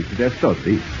colleagues pay to their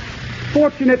studies.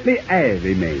 Fortunately, I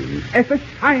remain as a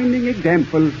shining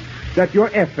example that your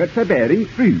efforts are bearing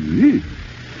fruit.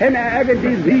 And I will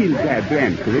be real glad to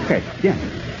answer the question.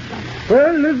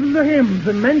 Well, listen to him,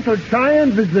 the mental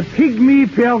giant with the pygmy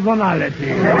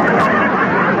personality.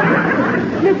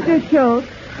 Mr. Schultz,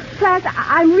 class,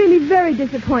 I'm really very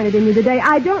disappointed in you today.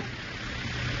 I don't...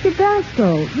 Mr.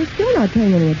 Basco, you're still not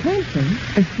paying any attention.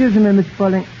 Excuse me, Miss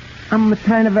Spaulding. I'm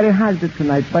trying very hard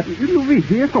tonight, but...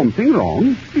 Luigi, is something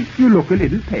wrong? You look a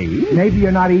little pale. Maybe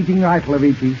you're not eating right,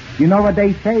 Luigi. You know what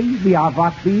they say? We are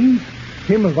what we eat.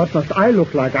 Himmel, what does I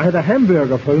look like? I had a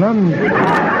hamburger for lunch.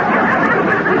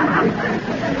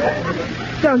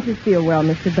 Don't you feel well,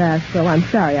 Mr. Basco? I'm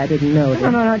sorry I didn't know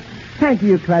that. No. Thank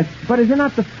you, class. But it's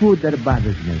not the food that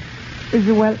bothers me. Is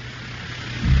it, well,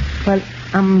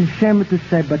 I'm ashamed to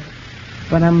say, but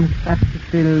I'm starting to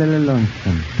feel a little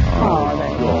lonesome.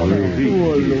 Oh,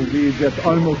 Luigi, that's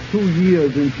almost 2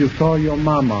 years since you saw your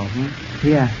mama.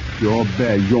 Yeah. You're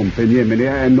very jumping, Jiminy.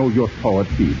 I know your thought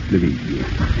feels, Luigi.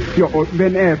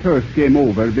 When I first came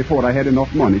over, before I had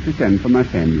enough money to send for my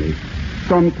family,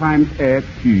 sometimes I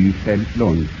too felt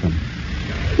lonesome.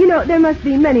 You know, there must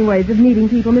be many ways of meeting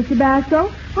people, Mr.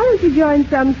 Basco. Why don't you join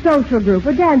some social group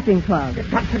or dancing club?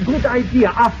 That's a good idea.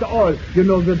 After all, you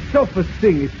know, the toughest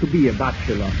thing is to be a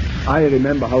bachelor. I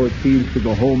remember how it feels to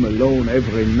go home alone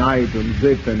every night and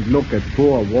sit and look at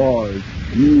four walls.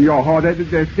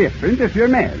 That's different if you're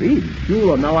married.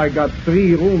 Sure, now I got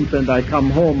 3 rooms and I come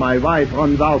home, my wife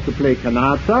runs out to play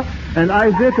canasta, and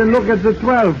I sit and look at the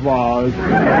 12 balls.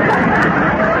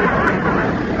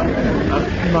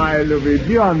 Smile,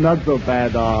 Luigi, you are not so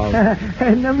bad off.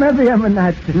 No, maybe I'm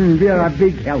not. You're a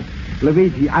big help.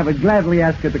 Luigi, I would gladly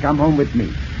ask you to come home with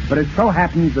me. But it so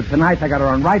happens that tonight I got to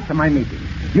run right to my meeting.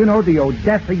 You know, the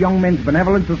Odessa Young Men's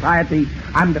Benevolent Society.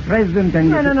 I'm the president and...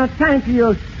 No, thank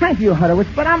you. Thank you, Horowitz,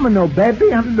 but I'm no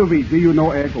baby. Luigi, you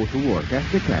know I go to work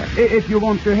after class. If you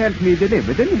want to help me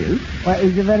deliver the milk... Well,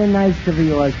 it's very nice of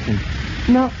you, Austin.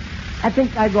 No, I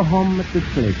think I go home to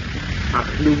sleep.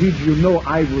 Luigi, you know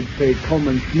I would say come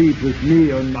and sleep with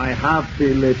me and my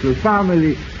happy little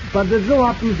family. But it so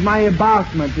happens my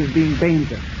apartment is being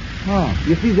painted. Oh.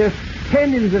 You see, there's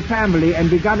 10 in the family, and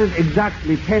we got it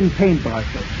exactly 10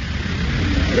 paintbrushes.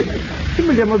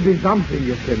 There must be something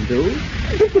you can do.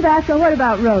 Mr. Basco, what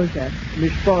about Rosa?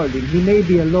 Miss Spaulding, he may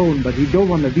be alone, but he don't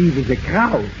want to be with the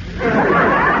crowd.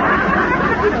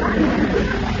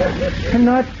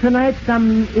 Tonight,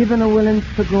 I'm even willing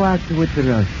to go out with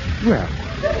Rosa. Well,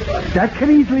 that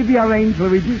can easily be arranged,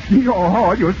 Luigi.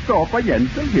 You'll stop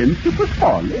against Super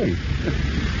Spaulding.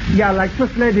 Yeah, like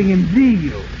just letting him see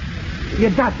you. Yeah,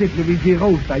 that's it, Luigi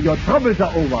Rosa. Your troubles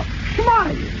are over.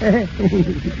 Smile.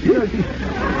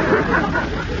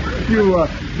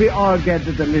 We all get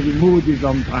it a little moody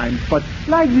sometimes, but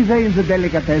like we say in the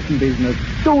delicatessen business,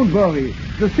 don't worry.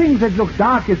 The things that look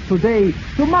darkest today,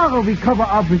 tomorrow we cover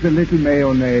up with a little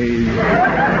mayonnaise.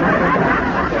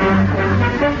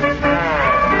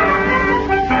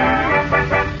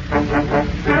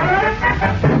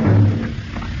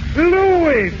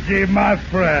 Luigi, my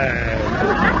friend.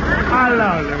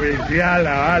 Hello, Luigi.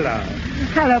 Hello.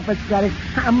 Hello, Pasquale.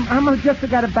 I'm just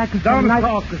got it back. Don't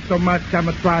talk so much.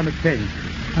 I'm trying to think.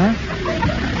 Huh?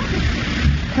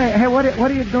 Hey, what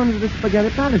are you doing with the spaghetti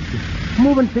policy?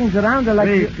 Moving things around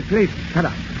like... Please, cut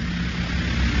up.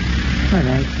 All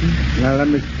right. Now, let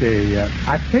me see.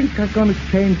 I think I'm going to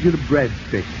change you to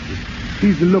breadsticks.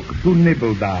 These look too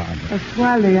nibbled on.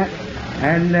 Pasquale,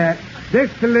 And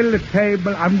this little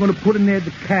table, I'm going to put in there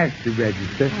the cash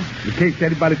register. In case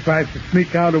anybody tries to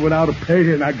sneak out of without a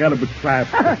pay, and I got to be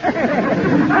trapped.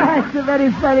 That's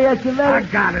very funny. I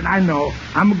got it, I know.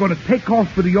 I'm going to take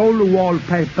off for the old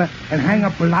wallpaper and hang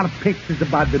up a lot of pictures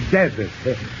about the desert.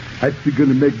 That's going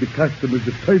to make the customers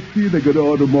thirsty. They're going to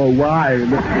order more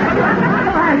wine.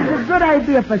 That's a good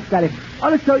idea, Pasquale.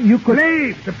 Also, you could...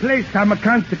 Please, the place I'm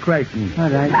consecrating. All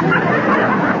right.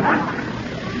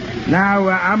 Now,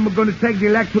 I'm going to take the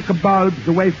electrical bulbs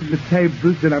away from the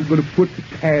tables, and I'm going to put the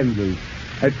candles.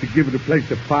 That's to give the place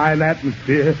a fine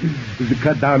atmosphere to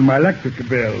cut down my electric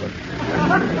bill.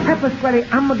 Hey, Pasquale,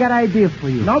 I'm got an idea for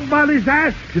you. Nobody's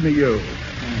asking you.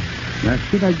 Now,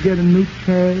 should I get a new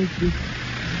chair?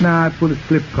 Nah, I put the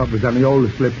slip covers on the old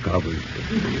slip covers.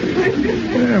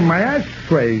 My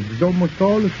ashtrays is almost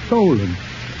all stolen.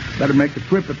 Better make a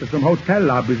trip into some hotel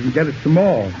lobbies and get us some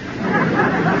more.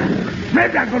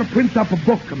 Maybe I'm going to print up a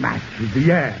book of matches,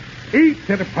 yeah. Each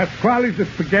at the Pasquale's the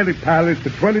Spaghetti Palace, the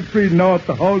 23 North,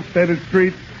 the Holstead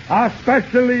Street, are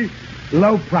specially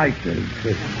low prices.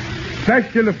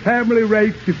 Special family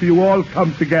rates if you all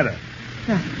come together.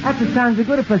 That sounds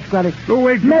good, Pasquale.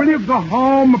 Luigi, will you go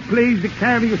home, please? The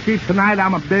carry you see tonight,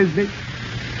 I'm a busy.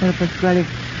 Well, Pasquale,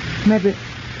 maybe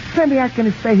I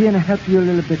can stay here and help you a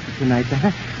little bit tonight.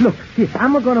 Huh? Look, here,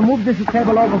 I'm going to move this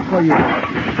table over for you.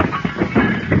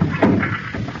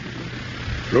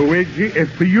 Luigi,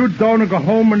 if you don't go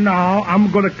home now, I'm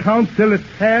going to count till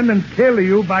 10 and kill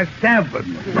you by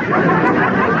 7.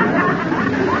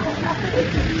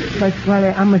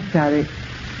 Pasquale, I'm sorry.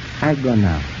 I go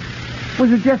now.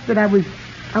 Was it just that I was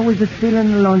just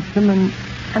feeling lonesome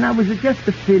and I was just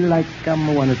to feel like I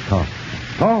want to talk.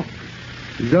 Talk?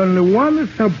 There's only one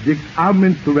subject I'm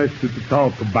interested to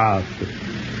talk about.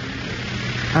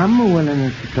 I'm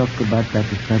willing to talk about that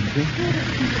subject.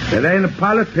 It ain't a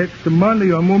politics, the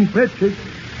money, or moon pictures.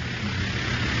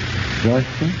 Yes,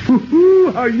 sir?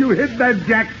 How you hit that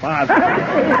jackpot. All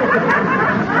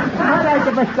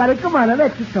right, Pasquale, come on,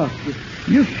 let's talk.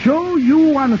 You sure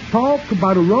you want to talk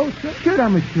about a Rosa? Sure,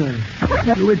 I'm sure.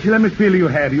 Luigi, let me feel your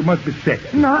head. You must be sick.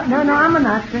 No, I'm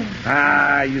not.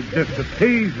 You're just a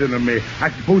teasing of me. I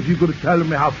suppose you're going to tell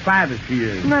me how fat she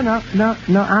is. No,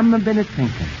 I'm a bit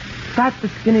thinking. Fat to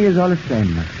skinny is all the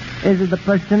same. Is it the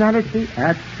personality?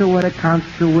 That's what accounts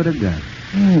to with a girl.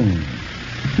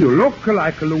 You look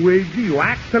like a Luigi. You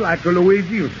act like a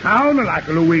Luigi. You sound like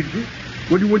a Luigi.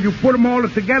 Would you put them all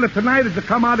together tonight as to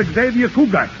come out Xavier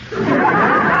Cougar?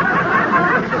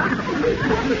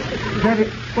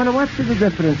 Well, what's the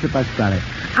difference, Pasquale?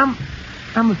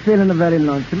 I'm feeling very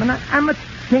lonesome, and I'm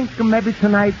thinking maybe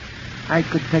tonight I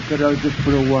could take a road just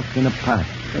for a walk in the park.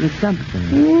 Or something.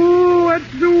 Oh,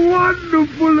 that's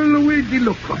wonderful, Luigi.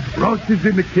 Look, Ross is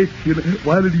in the kitchen.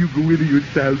 Why don't you go in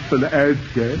yourself and ask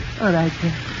her? All right,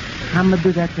 sir. I'm going to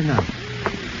do that now.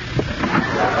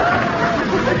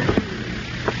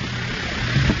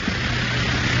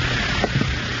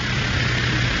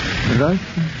 Ross?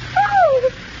 Oh,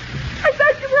 I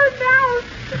thought you were a mouse.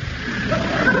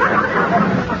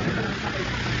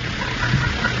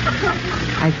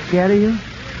 I scare you?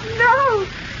 No,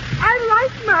 I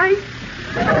like mice.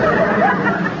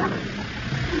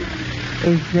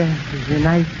 Is a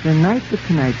nice night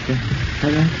tonight, sir? I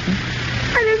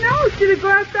don't know. Should I go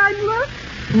outside and look?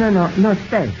 No,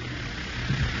 stay.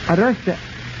 Rosa,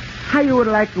 how you would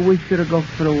like we should go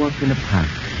for a walk in the park?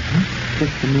 Huh?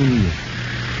 Just to meet you.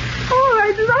 Oh,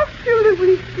 I'd love to,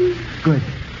 Luigi. Good.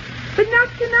 But not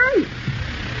tonight.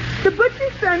 The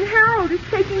butcher's son, Harold, is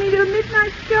taking me to a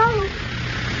midnight show.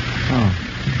 Oh.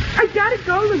 I gotta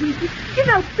go, Luigi. You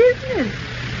know, business.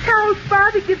 Harold's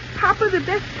father gives Papa the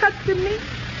best cuts of meat.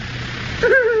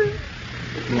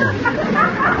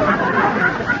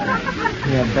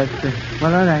 Yeah, that's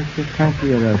well, all right, sir. Thank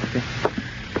you, Rosa.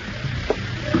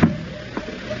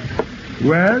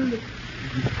 Well,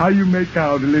 how you make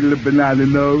out, a little banana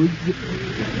nose?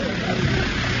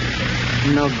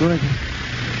 No good.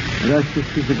 Rosa,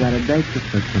 she's got a date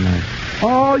for tonight.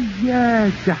 Oh,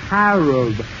 yes,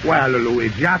 Harold. Well,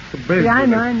 Luigi, that's the business. Yeah,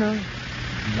 I know.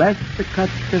 Best the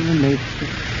cuts of the meat.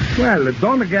 Well,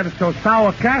 don't get it so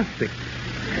sarcastic.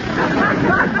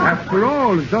 After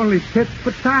all, it's only tit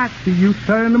for tat. You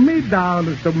turn me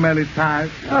down so many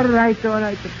times. All right,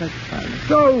 that's fine.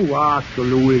 So what,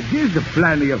 Luigi? There's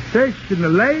plenty of fish in the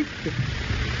lake.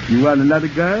 You want another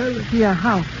girl? Yeah,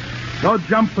 how? Go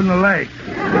jump in the lake.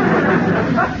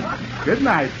 Good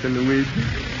night, Luigi.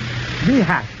 Be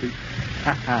happy.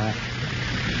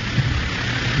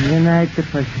 Good night, the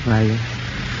first fire.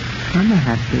 I'm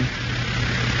happy.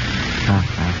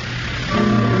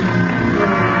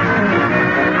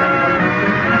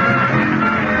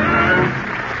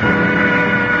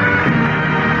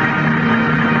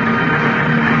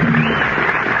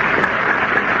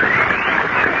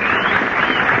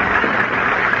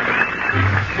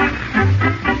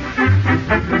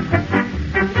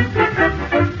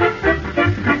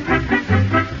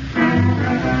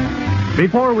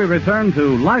 Before we return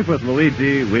to Life with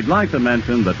Luigi, we'd like to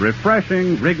mention that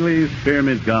refreshing Wrigley's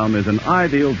Spearmint Gum is an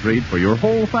ideal treat for your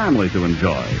whole family to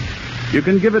enjoy. You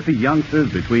can give it to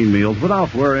youngsters between meals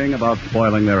without worrying about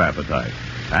spoiling their appetite.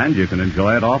 And you can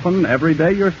enjoy it often every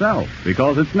day yourself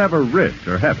because it's never rich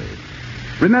or heavy.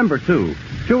 Remember, too,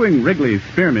 chewing Wrigley's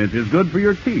Spearmint is good for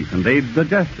your teeth and aids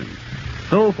digestion.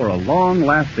 So for a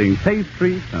long-lasting taste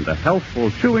treat and a healthful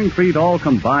chewing treat all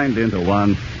combined into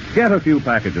one, get a few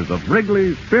packages of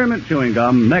Wrigley's Spearmint Chewing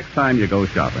Gum next time you go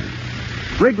shopping.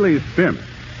 Wrigley's Spearmint.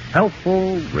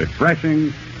 Healthful,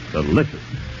 refreshing, delicious.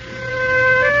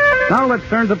 Now let's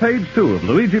turn to page 2 of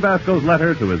Luigi Basco's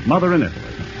letter to his mother in Italy.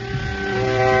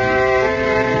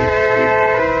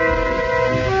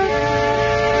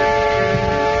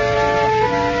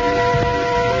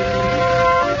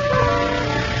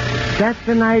 That's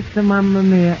the night, Mamma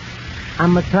Mia.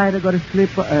 I'm going to try to go to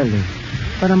sleep early,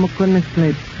 but I'm couldn't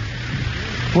sleep.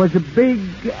 Was a big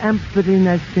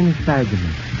emptiness inside of me,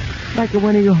 like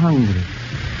when you're hungry.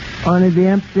 Only the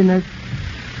emptiness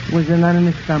was not in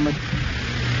the stomach,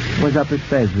 was up his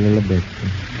face a little bit.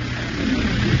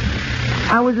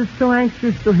 I was just so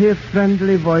anxious to hear a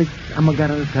friendly voice. I'm going to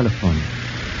get on the telephone,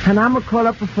 and I'm going to call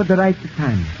up for the right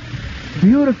time.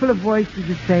 Beautiful voices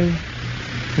to say,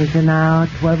 it's now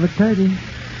 12:30.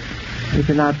 It's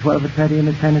now 12:30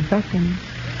 in 10 seconds.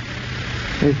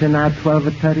 It's now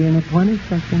 12:30 in 20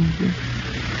 seconds.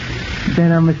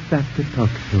 Then I'm going to start to talk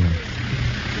to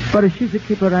her. But if she's a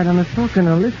keeper right on the talk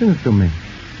and listen to me.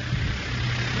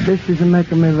 This is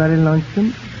making me very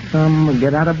lonesome, so I'm going to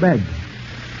get out of bed.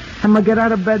 I'm going to get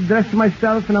out of bed, dress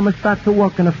myself, and I'm going to start to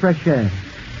walk in the fresh air.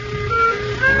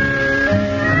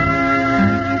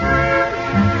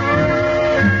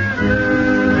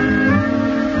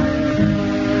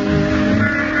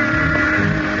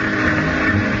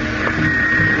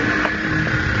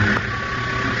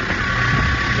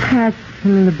 That's a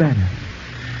little better.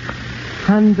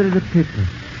 100 of people.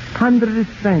 100 of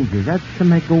strangers. That's to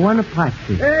make one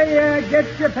party. Hey,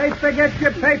 get your paper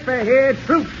here.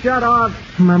 Troop shut off.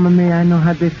 Mamma Mia, I know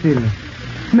how they feel.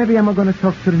 Maybe I'm going to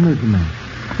talk to the newsman.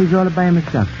 He's all by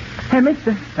himself. Hey,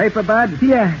 mister. Paper, bud?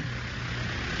 Yeah.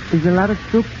 Is a lot of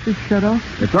troops to shut off?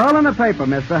 It's all in the paper,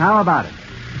 mister. How about it?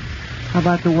 How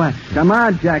about the what? Come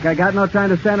on, Jack. I got no time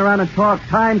to stand around and talk.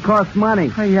 Time costs money.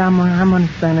 Oh, yeah, I'm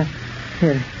understanding.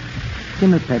 Here, give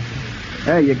me Pepsi.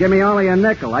 Hey, you give me only a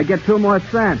nickel. I get 2 more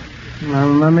cents.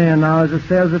 Mamma mia, now is the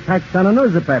sales tax on the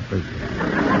newspapers.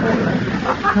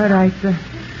 All right,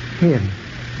 here.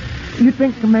 You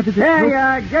think maybe the...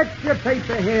 Hey, get your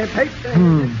paper here. Paper.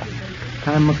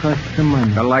 Time will cost some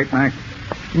money. The light, Mac?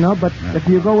 No, but if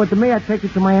you go with me, I'll take you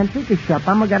to my antique shop.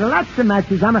 I'm going to get lots of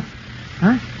matches.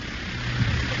 Huh?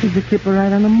 He's a keeper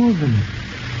right on the moving.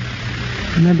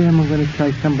 Maybe I'm going to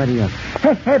try somebody else.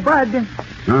 Hey, Bud.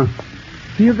 Huh?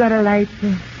 You got a light?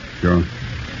 Sure.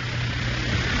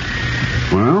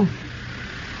 Well?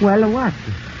 Well, what?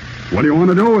 What do you want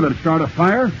to do with it? Start a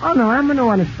fire? Oh, no, I'm going to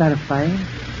want to start a fire.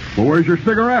 Well, where's your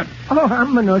cigarette? Oh,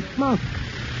 I'm going to smoke.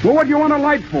 Well, what do you want a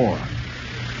light for?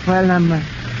 Well, I'm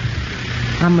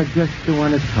just the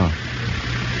one to talk.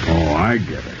 Oh, I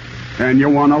get it. And you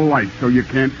want a light so you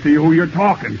can't see who you're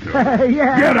talking to.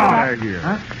 Yeah. Get out of here.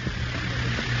 Huh?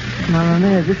 Mamma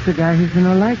mia, this the guy, he's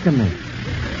no like me.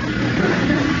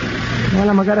 Well,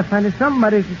 I'm going to find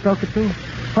somebody to talk to.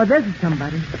 Oh, there's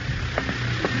somebody.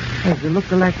 Hey, you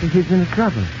look like he's in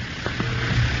trouble.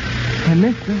 Hey,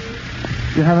 mister,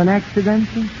 you have an accident?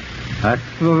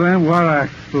 Accident? What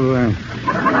accident?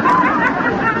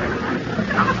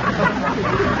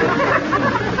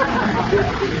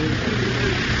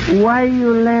 Why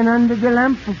you laying under the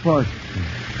lamppost?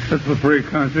 It's a free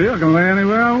country. I can lay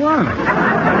anywhere I want.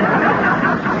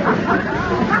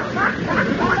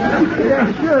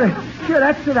 Yeah, sure,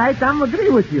 that's right. I'm agree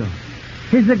with you.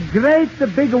 It's a great,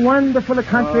 big, wonderful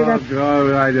country that... Oh,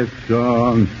 right, it's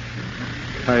gone.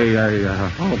 Hey,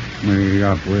 help me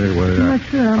up. Wait.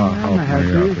 Sure, I'm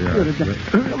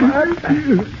help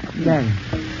you. There.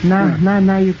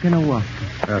 Now you can walk.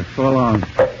 So long.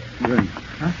 Drink.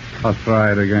 Huh? I'll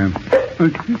try it again.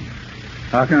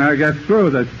 How can I get through?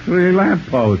 There's 3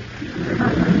 lampposts.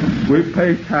 We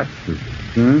pay taxes.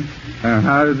 And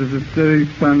how does the city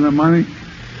spend the money?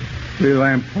 3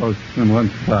 lampposts in 1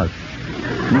 spot.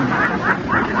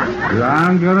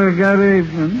 I'm going to get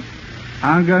even.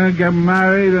 I'm going to get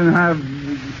married and have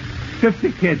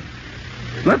 50 kids.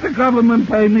 Let the government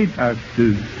pay me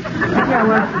taxes. Yeah,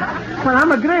 well,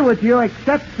 I'm agree with you,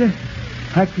 except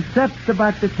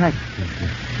about the taxes.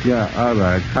 Yeah, all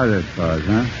right. Cut it, Buzz,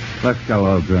 huh? Let's get a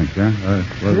little drink, huh?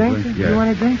 Drink? Yeah. You want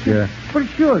a drink? Yeah. Well,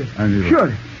 sure.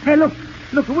 Sure. Hey, look,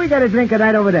 we got a drink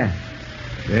right over there.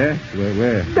 Yeah?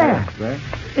 Where? There. Where?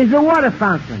 It's a water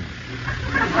fountain.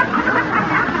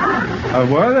 A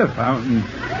water fountain?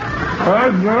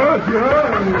 Oh, no.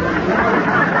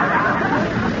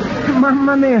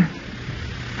 Mamma mia.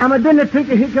 I didn't think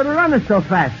he could run it so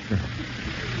fast.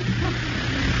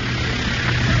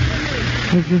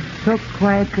 It's just so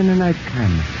quiet in the night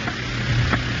time.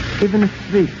 Even the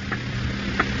streets,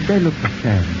 they look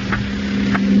sad.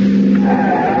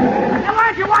 Now, why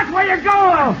don't you watch where you're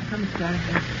going? I'm sorry.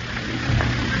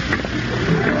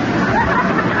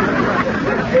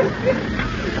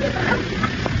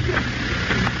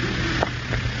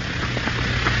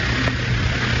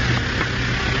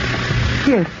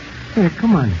 Here,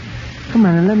 come on. Come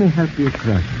on, and let me help you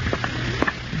across.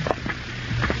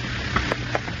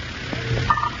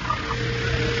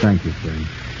 Thank you, sir.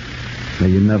 Now,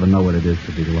 you never know what it is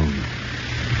to be lonely.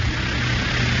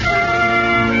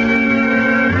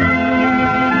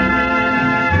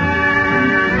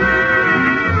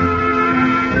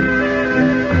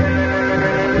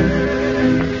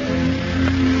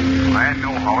 I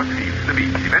know how it feels to be.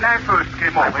 When I first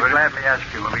came over... I would gladly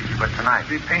ask you, Luigi, but tonight...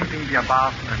 We're painting the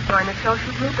apartment. Join a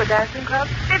social group or dancing club?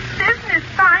 It's business.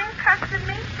 Fine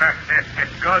custom-me.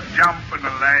 Good jump in the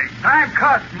leg. Time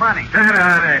costs money. Get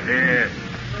out of here.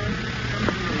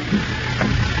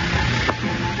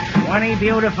 20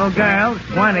 beautiful girls,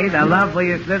 20 the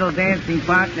loveliest little dancing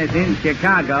partners in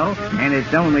Chicago, and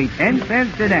it's only 10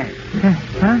 cents a day.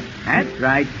 Huh? That's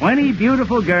right, 20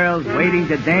 beautiful girls waiting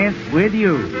to dance with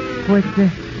you. With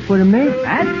me?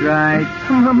 That's right.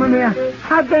 Mamma mia,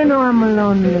 how'd they know I'm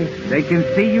lonely? They can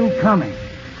see you coming.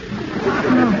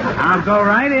 I'll go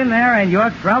right in there, and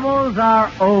your troubles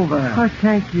are over. Oh,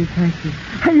 thank you.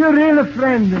 You're really a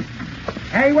friend.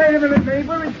 Hey, wait a minute,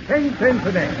 neighbor. It's 10 cents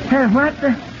a day. Hey, what?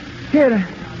 Here.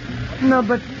 No,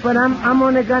 but I'm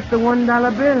only got the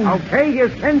 $1 bill. Okay,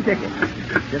 here's 10 tickets.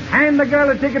 Just hand the girl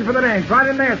a ticket for the dance. Right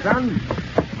in there, son.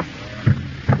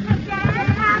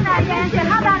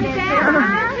 How about it,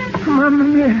 Dan? Mamma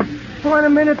mia.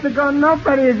 1 minute ago,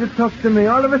 nobody ever talked to me.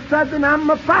 All of a sudden, I'm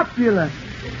popular.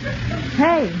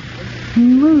 Hey,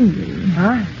 movie.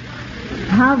 Huh?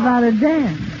 How about a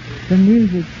dance? The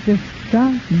music's just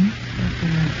starting.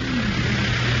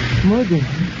 Moody.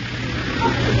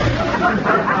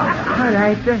 All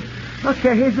right.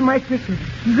 Okay, here's my ticket.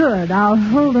 Good. I'll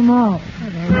hold them all.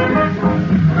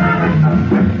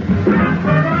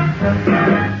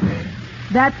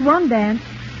 That's one dance.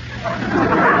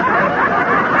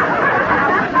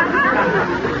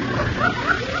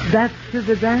 That's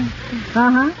the dance?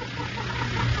 Uh-huh.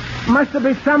 Must have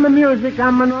been some music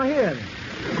I'm not hearing.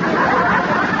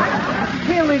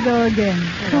 Here we go again.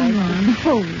 Come on,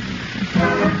 hold.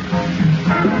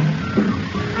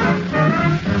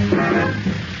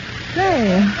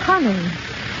 Say, honey.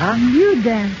 Huh? You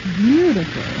dance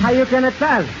beautiful. How you gonna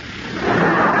tell?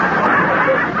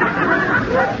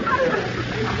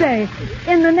 Say,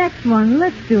 in the next one,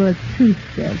 let's do a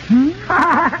two-step,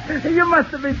 You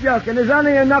must have been joking. There's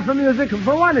only enough of music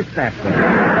for one step.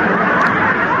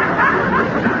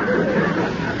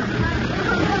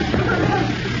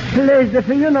 Please, if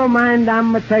you don't mind,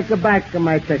 I'm going to take back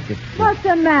my ticket. What's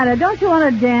the matter? Don't you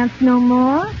want to dance no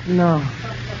more? No.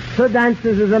 2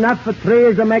 dances is enough for 3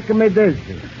 is making me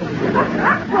dizzy.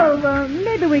 Well,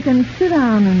 maybe we can sit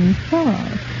down and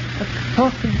talk.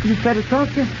 Talking? You said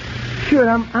talking? Sure,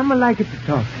 I'm like it to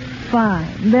talk.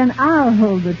 Fine. Then I'll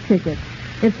hold the ticket.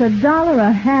 It's $1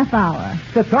 a half hour.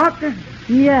 To talk?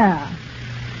 Yeah.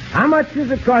 How much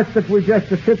does it cost if we just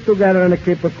sit together and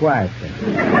keep it quiet?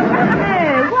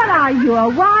 Hey, what are you, a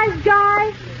wise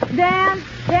guy? Dance,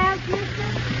 mister?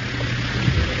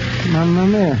 Mamma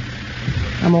mia.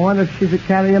 I'm wondering if she's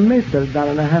carrying me for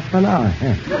 $1 a half an hour.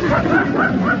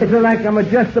 It's like I'm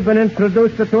just been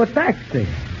introduced to a taxi.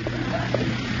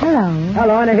 Hello.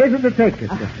 Hello, and here's the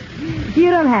ticket. You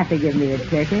don't have to give me a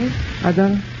ticket. I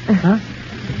don't? Huh?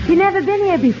 You've never been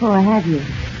here before, have you?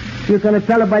 You're going to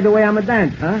tell her by the way I'm a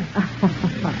dance, huh?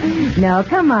 No,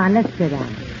 come on, let's sit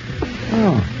down.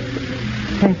 Oh,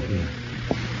 thank you.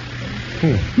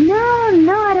 Here.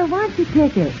 No, I don't want your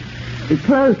ticket. We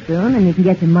close soon, and you can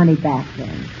get your money back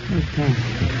then. Oh, thank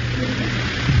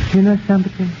you. You know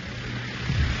something?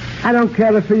 I don't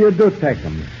care if you do take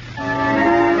them.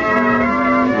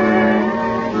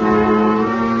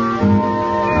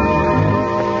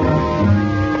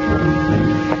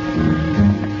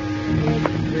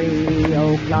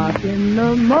 O'clock in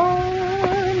the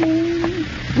morning,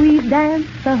 we dance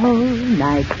the whole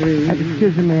night through.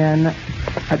 Excuse me, Anne.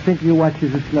 I think your watch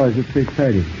is as slow as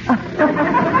 3:30.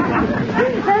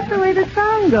 That's the way the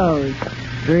song goes.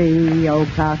 3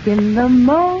 o'clock in the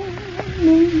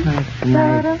morning. That's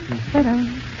nice.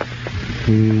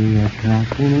 3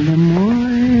 o'clock in the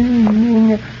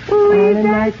morning. We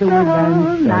dance the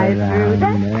whole night through.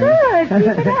 That's good.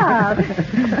 Keep it up.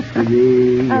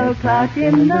 3 o'clock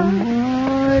in the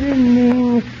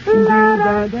morning.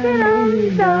 That's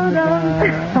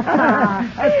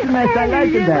nice. I like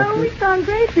it. You know, we sound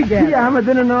great together. Yeah, I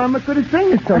didn't know I could have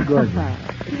sing it so good.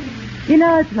 You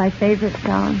know, it's my favorite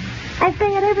song. I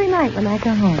sing it every night when I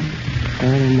go home.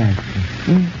 Very nice.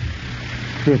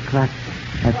 3 o'clock.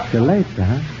 That's still late,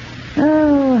 huh?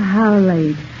 Oh, how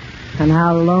late. And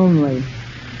how lonely.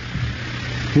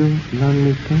 You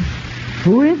lonely too?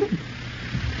 Who is it?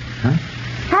 Huh?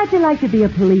 How'd you like to be a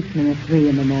policeman at 3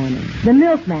 in the morning? The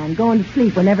milkman going to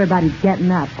sleep when everybody's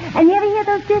getting up. And you ever hear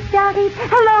those disc jockeys?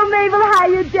 Hello, Mabel.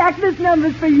 Hiya, Jack. This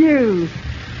number's for you.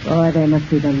 Boy, they must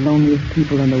be the loneliest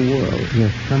people in the world.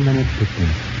 Yes, so many people.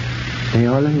 They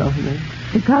all are lonely.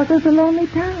 Chicago's a lonely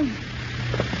town.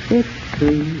 It's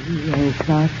 3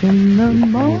 o'clock in the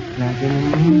morning.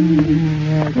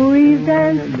 We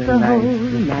dance the whole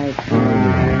night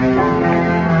through.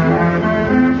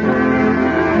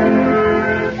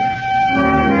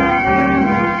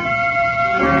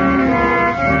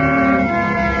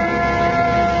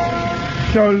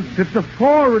 Schultz, it's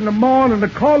 4 in the morning to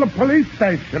call the police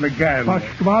station again.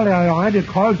 Pasquale, I already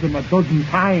called them a dozen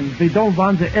times. They don't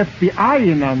want the FBI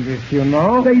in on this, you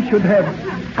know. They should have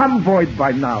convoyed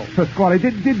by now. Pasquale,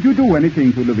 did you do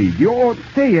anything to Luigi or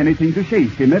say anything to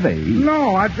chase him away?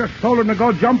 No, I just told him to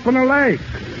go jump in the lake.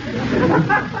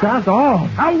 That's all.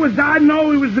 How was I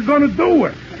know he was going to do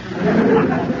it?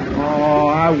 Oh,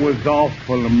 I was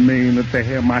awful mean to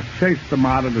him. I chased him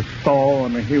out of the store,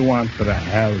 and he wanted to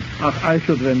help. I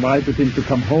should have invited him to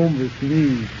come home with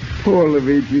me. Poor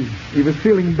Luigi. He was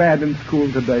feeling bad in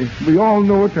school today. We all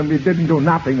knew it, and we didn't do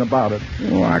nothing about it.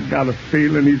 Oh, I got a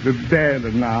feeling he's dead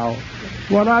now.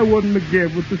 What I wouldn't have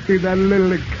given was to see that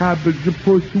little cabbage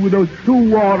push with those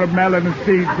 2 watermelon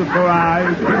seeds with her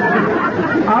eyes.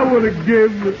 I would have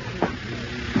given...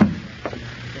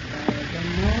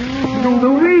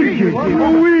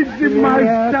 Luigi, my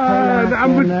son.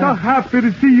 I'm so happy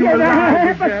to see you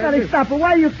alive again. Stop it.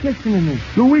 Why are you kissing me?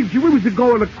 Luigi, we was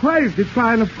going crazy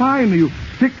trying to find you.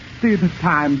 6 16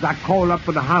 times I called up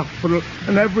at the hospital,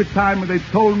 and every time they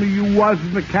told me you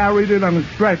wasn't carried in on a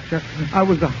stretcher, I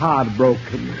was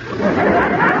heartbroken.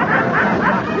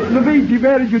 Luigi,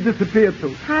 where did you disappear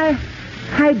to?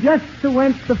 I just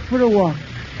went for a walk.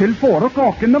 Till 4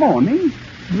 o'clock in the morning?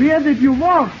 Where did you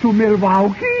walk to,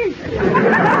 Milwaukee?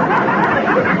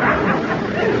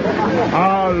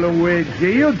 Oh,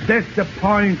 Luigi, you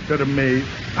disappointed me.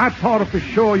 I thought for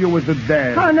sure you was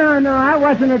dead. Oh, no, I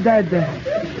wasn't dead.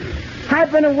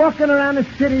 I've been walking around the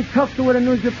city, talking with a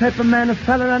newspaper man, a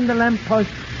fella on the lamppost,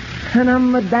 and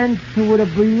I'm dancing with a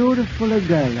beautiful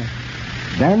girl.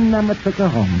 Then I'm took her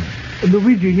home.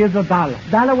 Luigi, here's $1.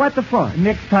 $1 what for?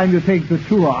 Next time you take the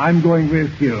tour, I'm going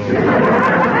with you.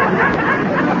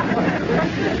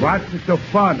 What's so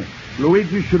funny?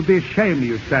 Luigi, you should be ashamed of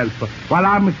yourself. While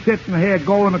I'm sitting here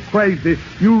going crazy,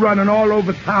 you running all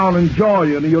over town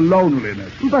enjoying your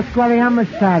loneliness. Pasquale, I'm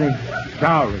sorry.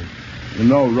 Sorry? You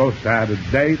know Rosa had a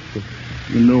date.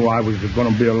 You knew I was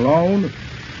going to be alone.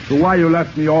 So why you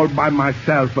left me all by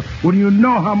myself when you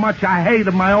know how much I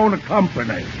hated my own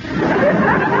company?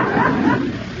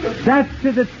 That's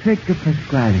the trick,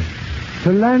 Pasquale.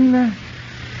 To learn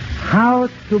how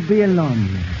to be alone.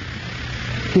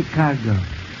 Chicago.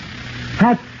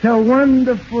 That's a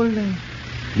wonderful,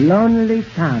 lonely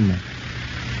town.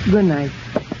 Good night.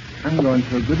 I'm going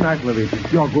to. Good night, Luigi.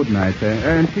 Your good night,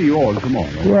 and see you all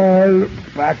tomorrow. Well,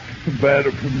 back to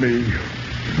bed for me.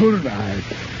 Good night.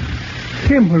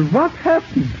 Kimball, what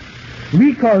happened?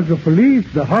 We called the police,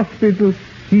 the hospital.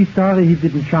 He's sorry he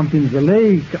didn't jump in the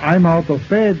lake. I'm out of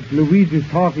bed. Luigi's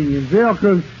talking in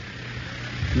circles.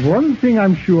 One thing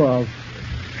I'm sure of.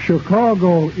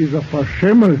 Chicago is a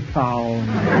verschimmel town.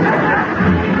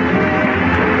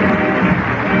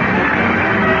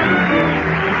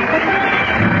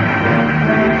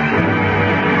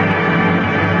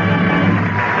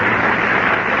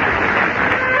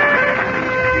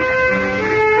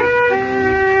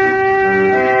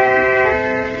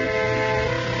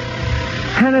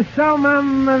 And so,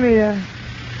 Mamma Mia,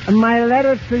 my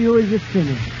letter to you is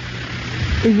finished.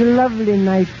 It's a lovely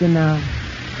night now.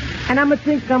 And I'm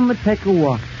going to take a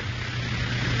walk.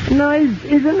 No,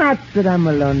 it's not that I'm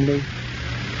lonely.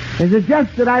 It's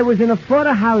just that I was in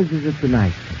 4 houses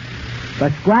tonight.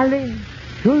 Pasquale,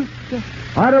 Schultz,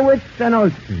 Horowitz, and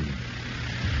Olsen.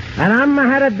 And I'm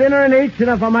had a dinner in each, and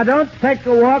if I don't take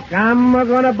a walk, I'm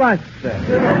going to bust.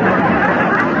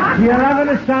 Your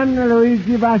loving son,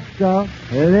 Luigi Basco,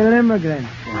 a little immigrant.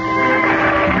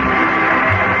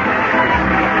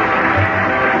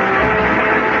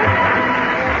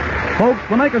 Folks,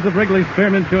 the makers of Wrigley's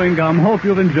Spearmint Chewing Gum hope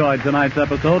you've enjoyed tonight's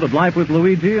episode of Life with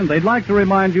Luigi, and they'd like to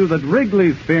remind you that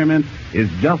Wrigley's Spearmint is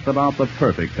just about the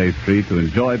perfect pastry to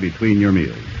enjoy between your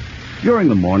meals. During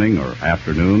the morning or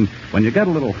afternoon, when you get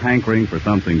a little hankering for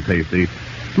something tasty,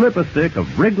 slip a stick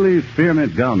of Wrigley's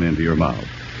Spearmint Gum into your mouth.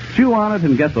 Chew on it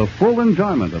and get the full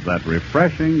enjoyment of that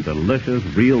refreshing, delicious,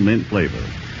 real mint flavor.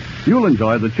 You'll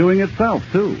enjoy the chewing itself,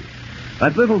 too.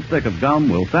 That little stick of gum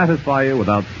will satisfy you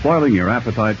without spoiling your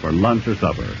appetite for lunch or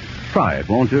supper. Try it,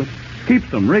 won't you? Keep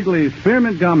some Wrigley's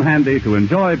Spearmint Gum handy to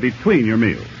enjoy between your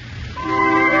meals.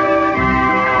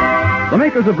 The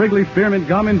makers of Wrigley's Spearmint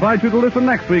Gum invite you to listen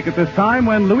next week at this time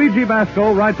when Luigi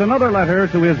Basco writes another letter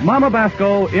to his Mama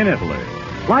Basco in Italy.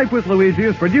 Life with Luigi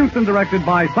is produced and directed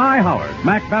by Cy Howard.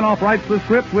 Mac Benoff writes the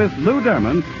script with Lou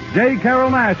Derman. J.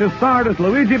 Carroll Nash is starred as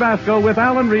Luigi Basco with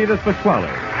Alan Reed as Pasquale.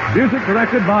 Music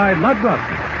directed by Lud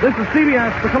Grusky. This is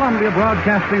CBS, the Columbia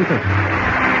Broadcasting System.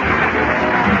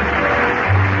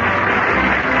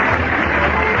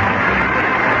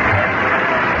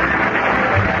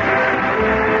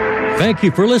 Thank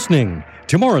you for listening.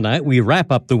 Tomorrow night, we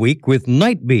wrap up the week with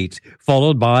Night Beat,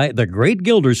 followed by The Great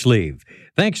Gildersleeve.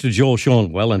 Thanks to Joel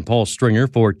Schoenwell and Paul Stringer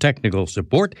for technical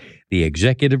support. The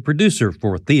executive producer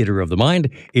for Theater of the Mind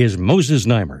is Moses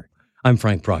Neimer. I'm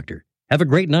Frank Proctor. Have a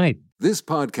great night. This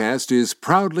podcast is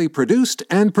proudly produced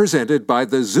and presented by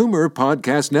the Zoomer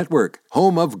Podcast Network,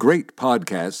 home of great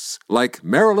podcasts like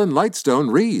Marilyn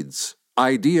Lightstone Reads,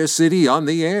 Idea City on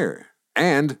the Air,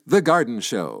 and The Garden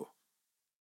Show.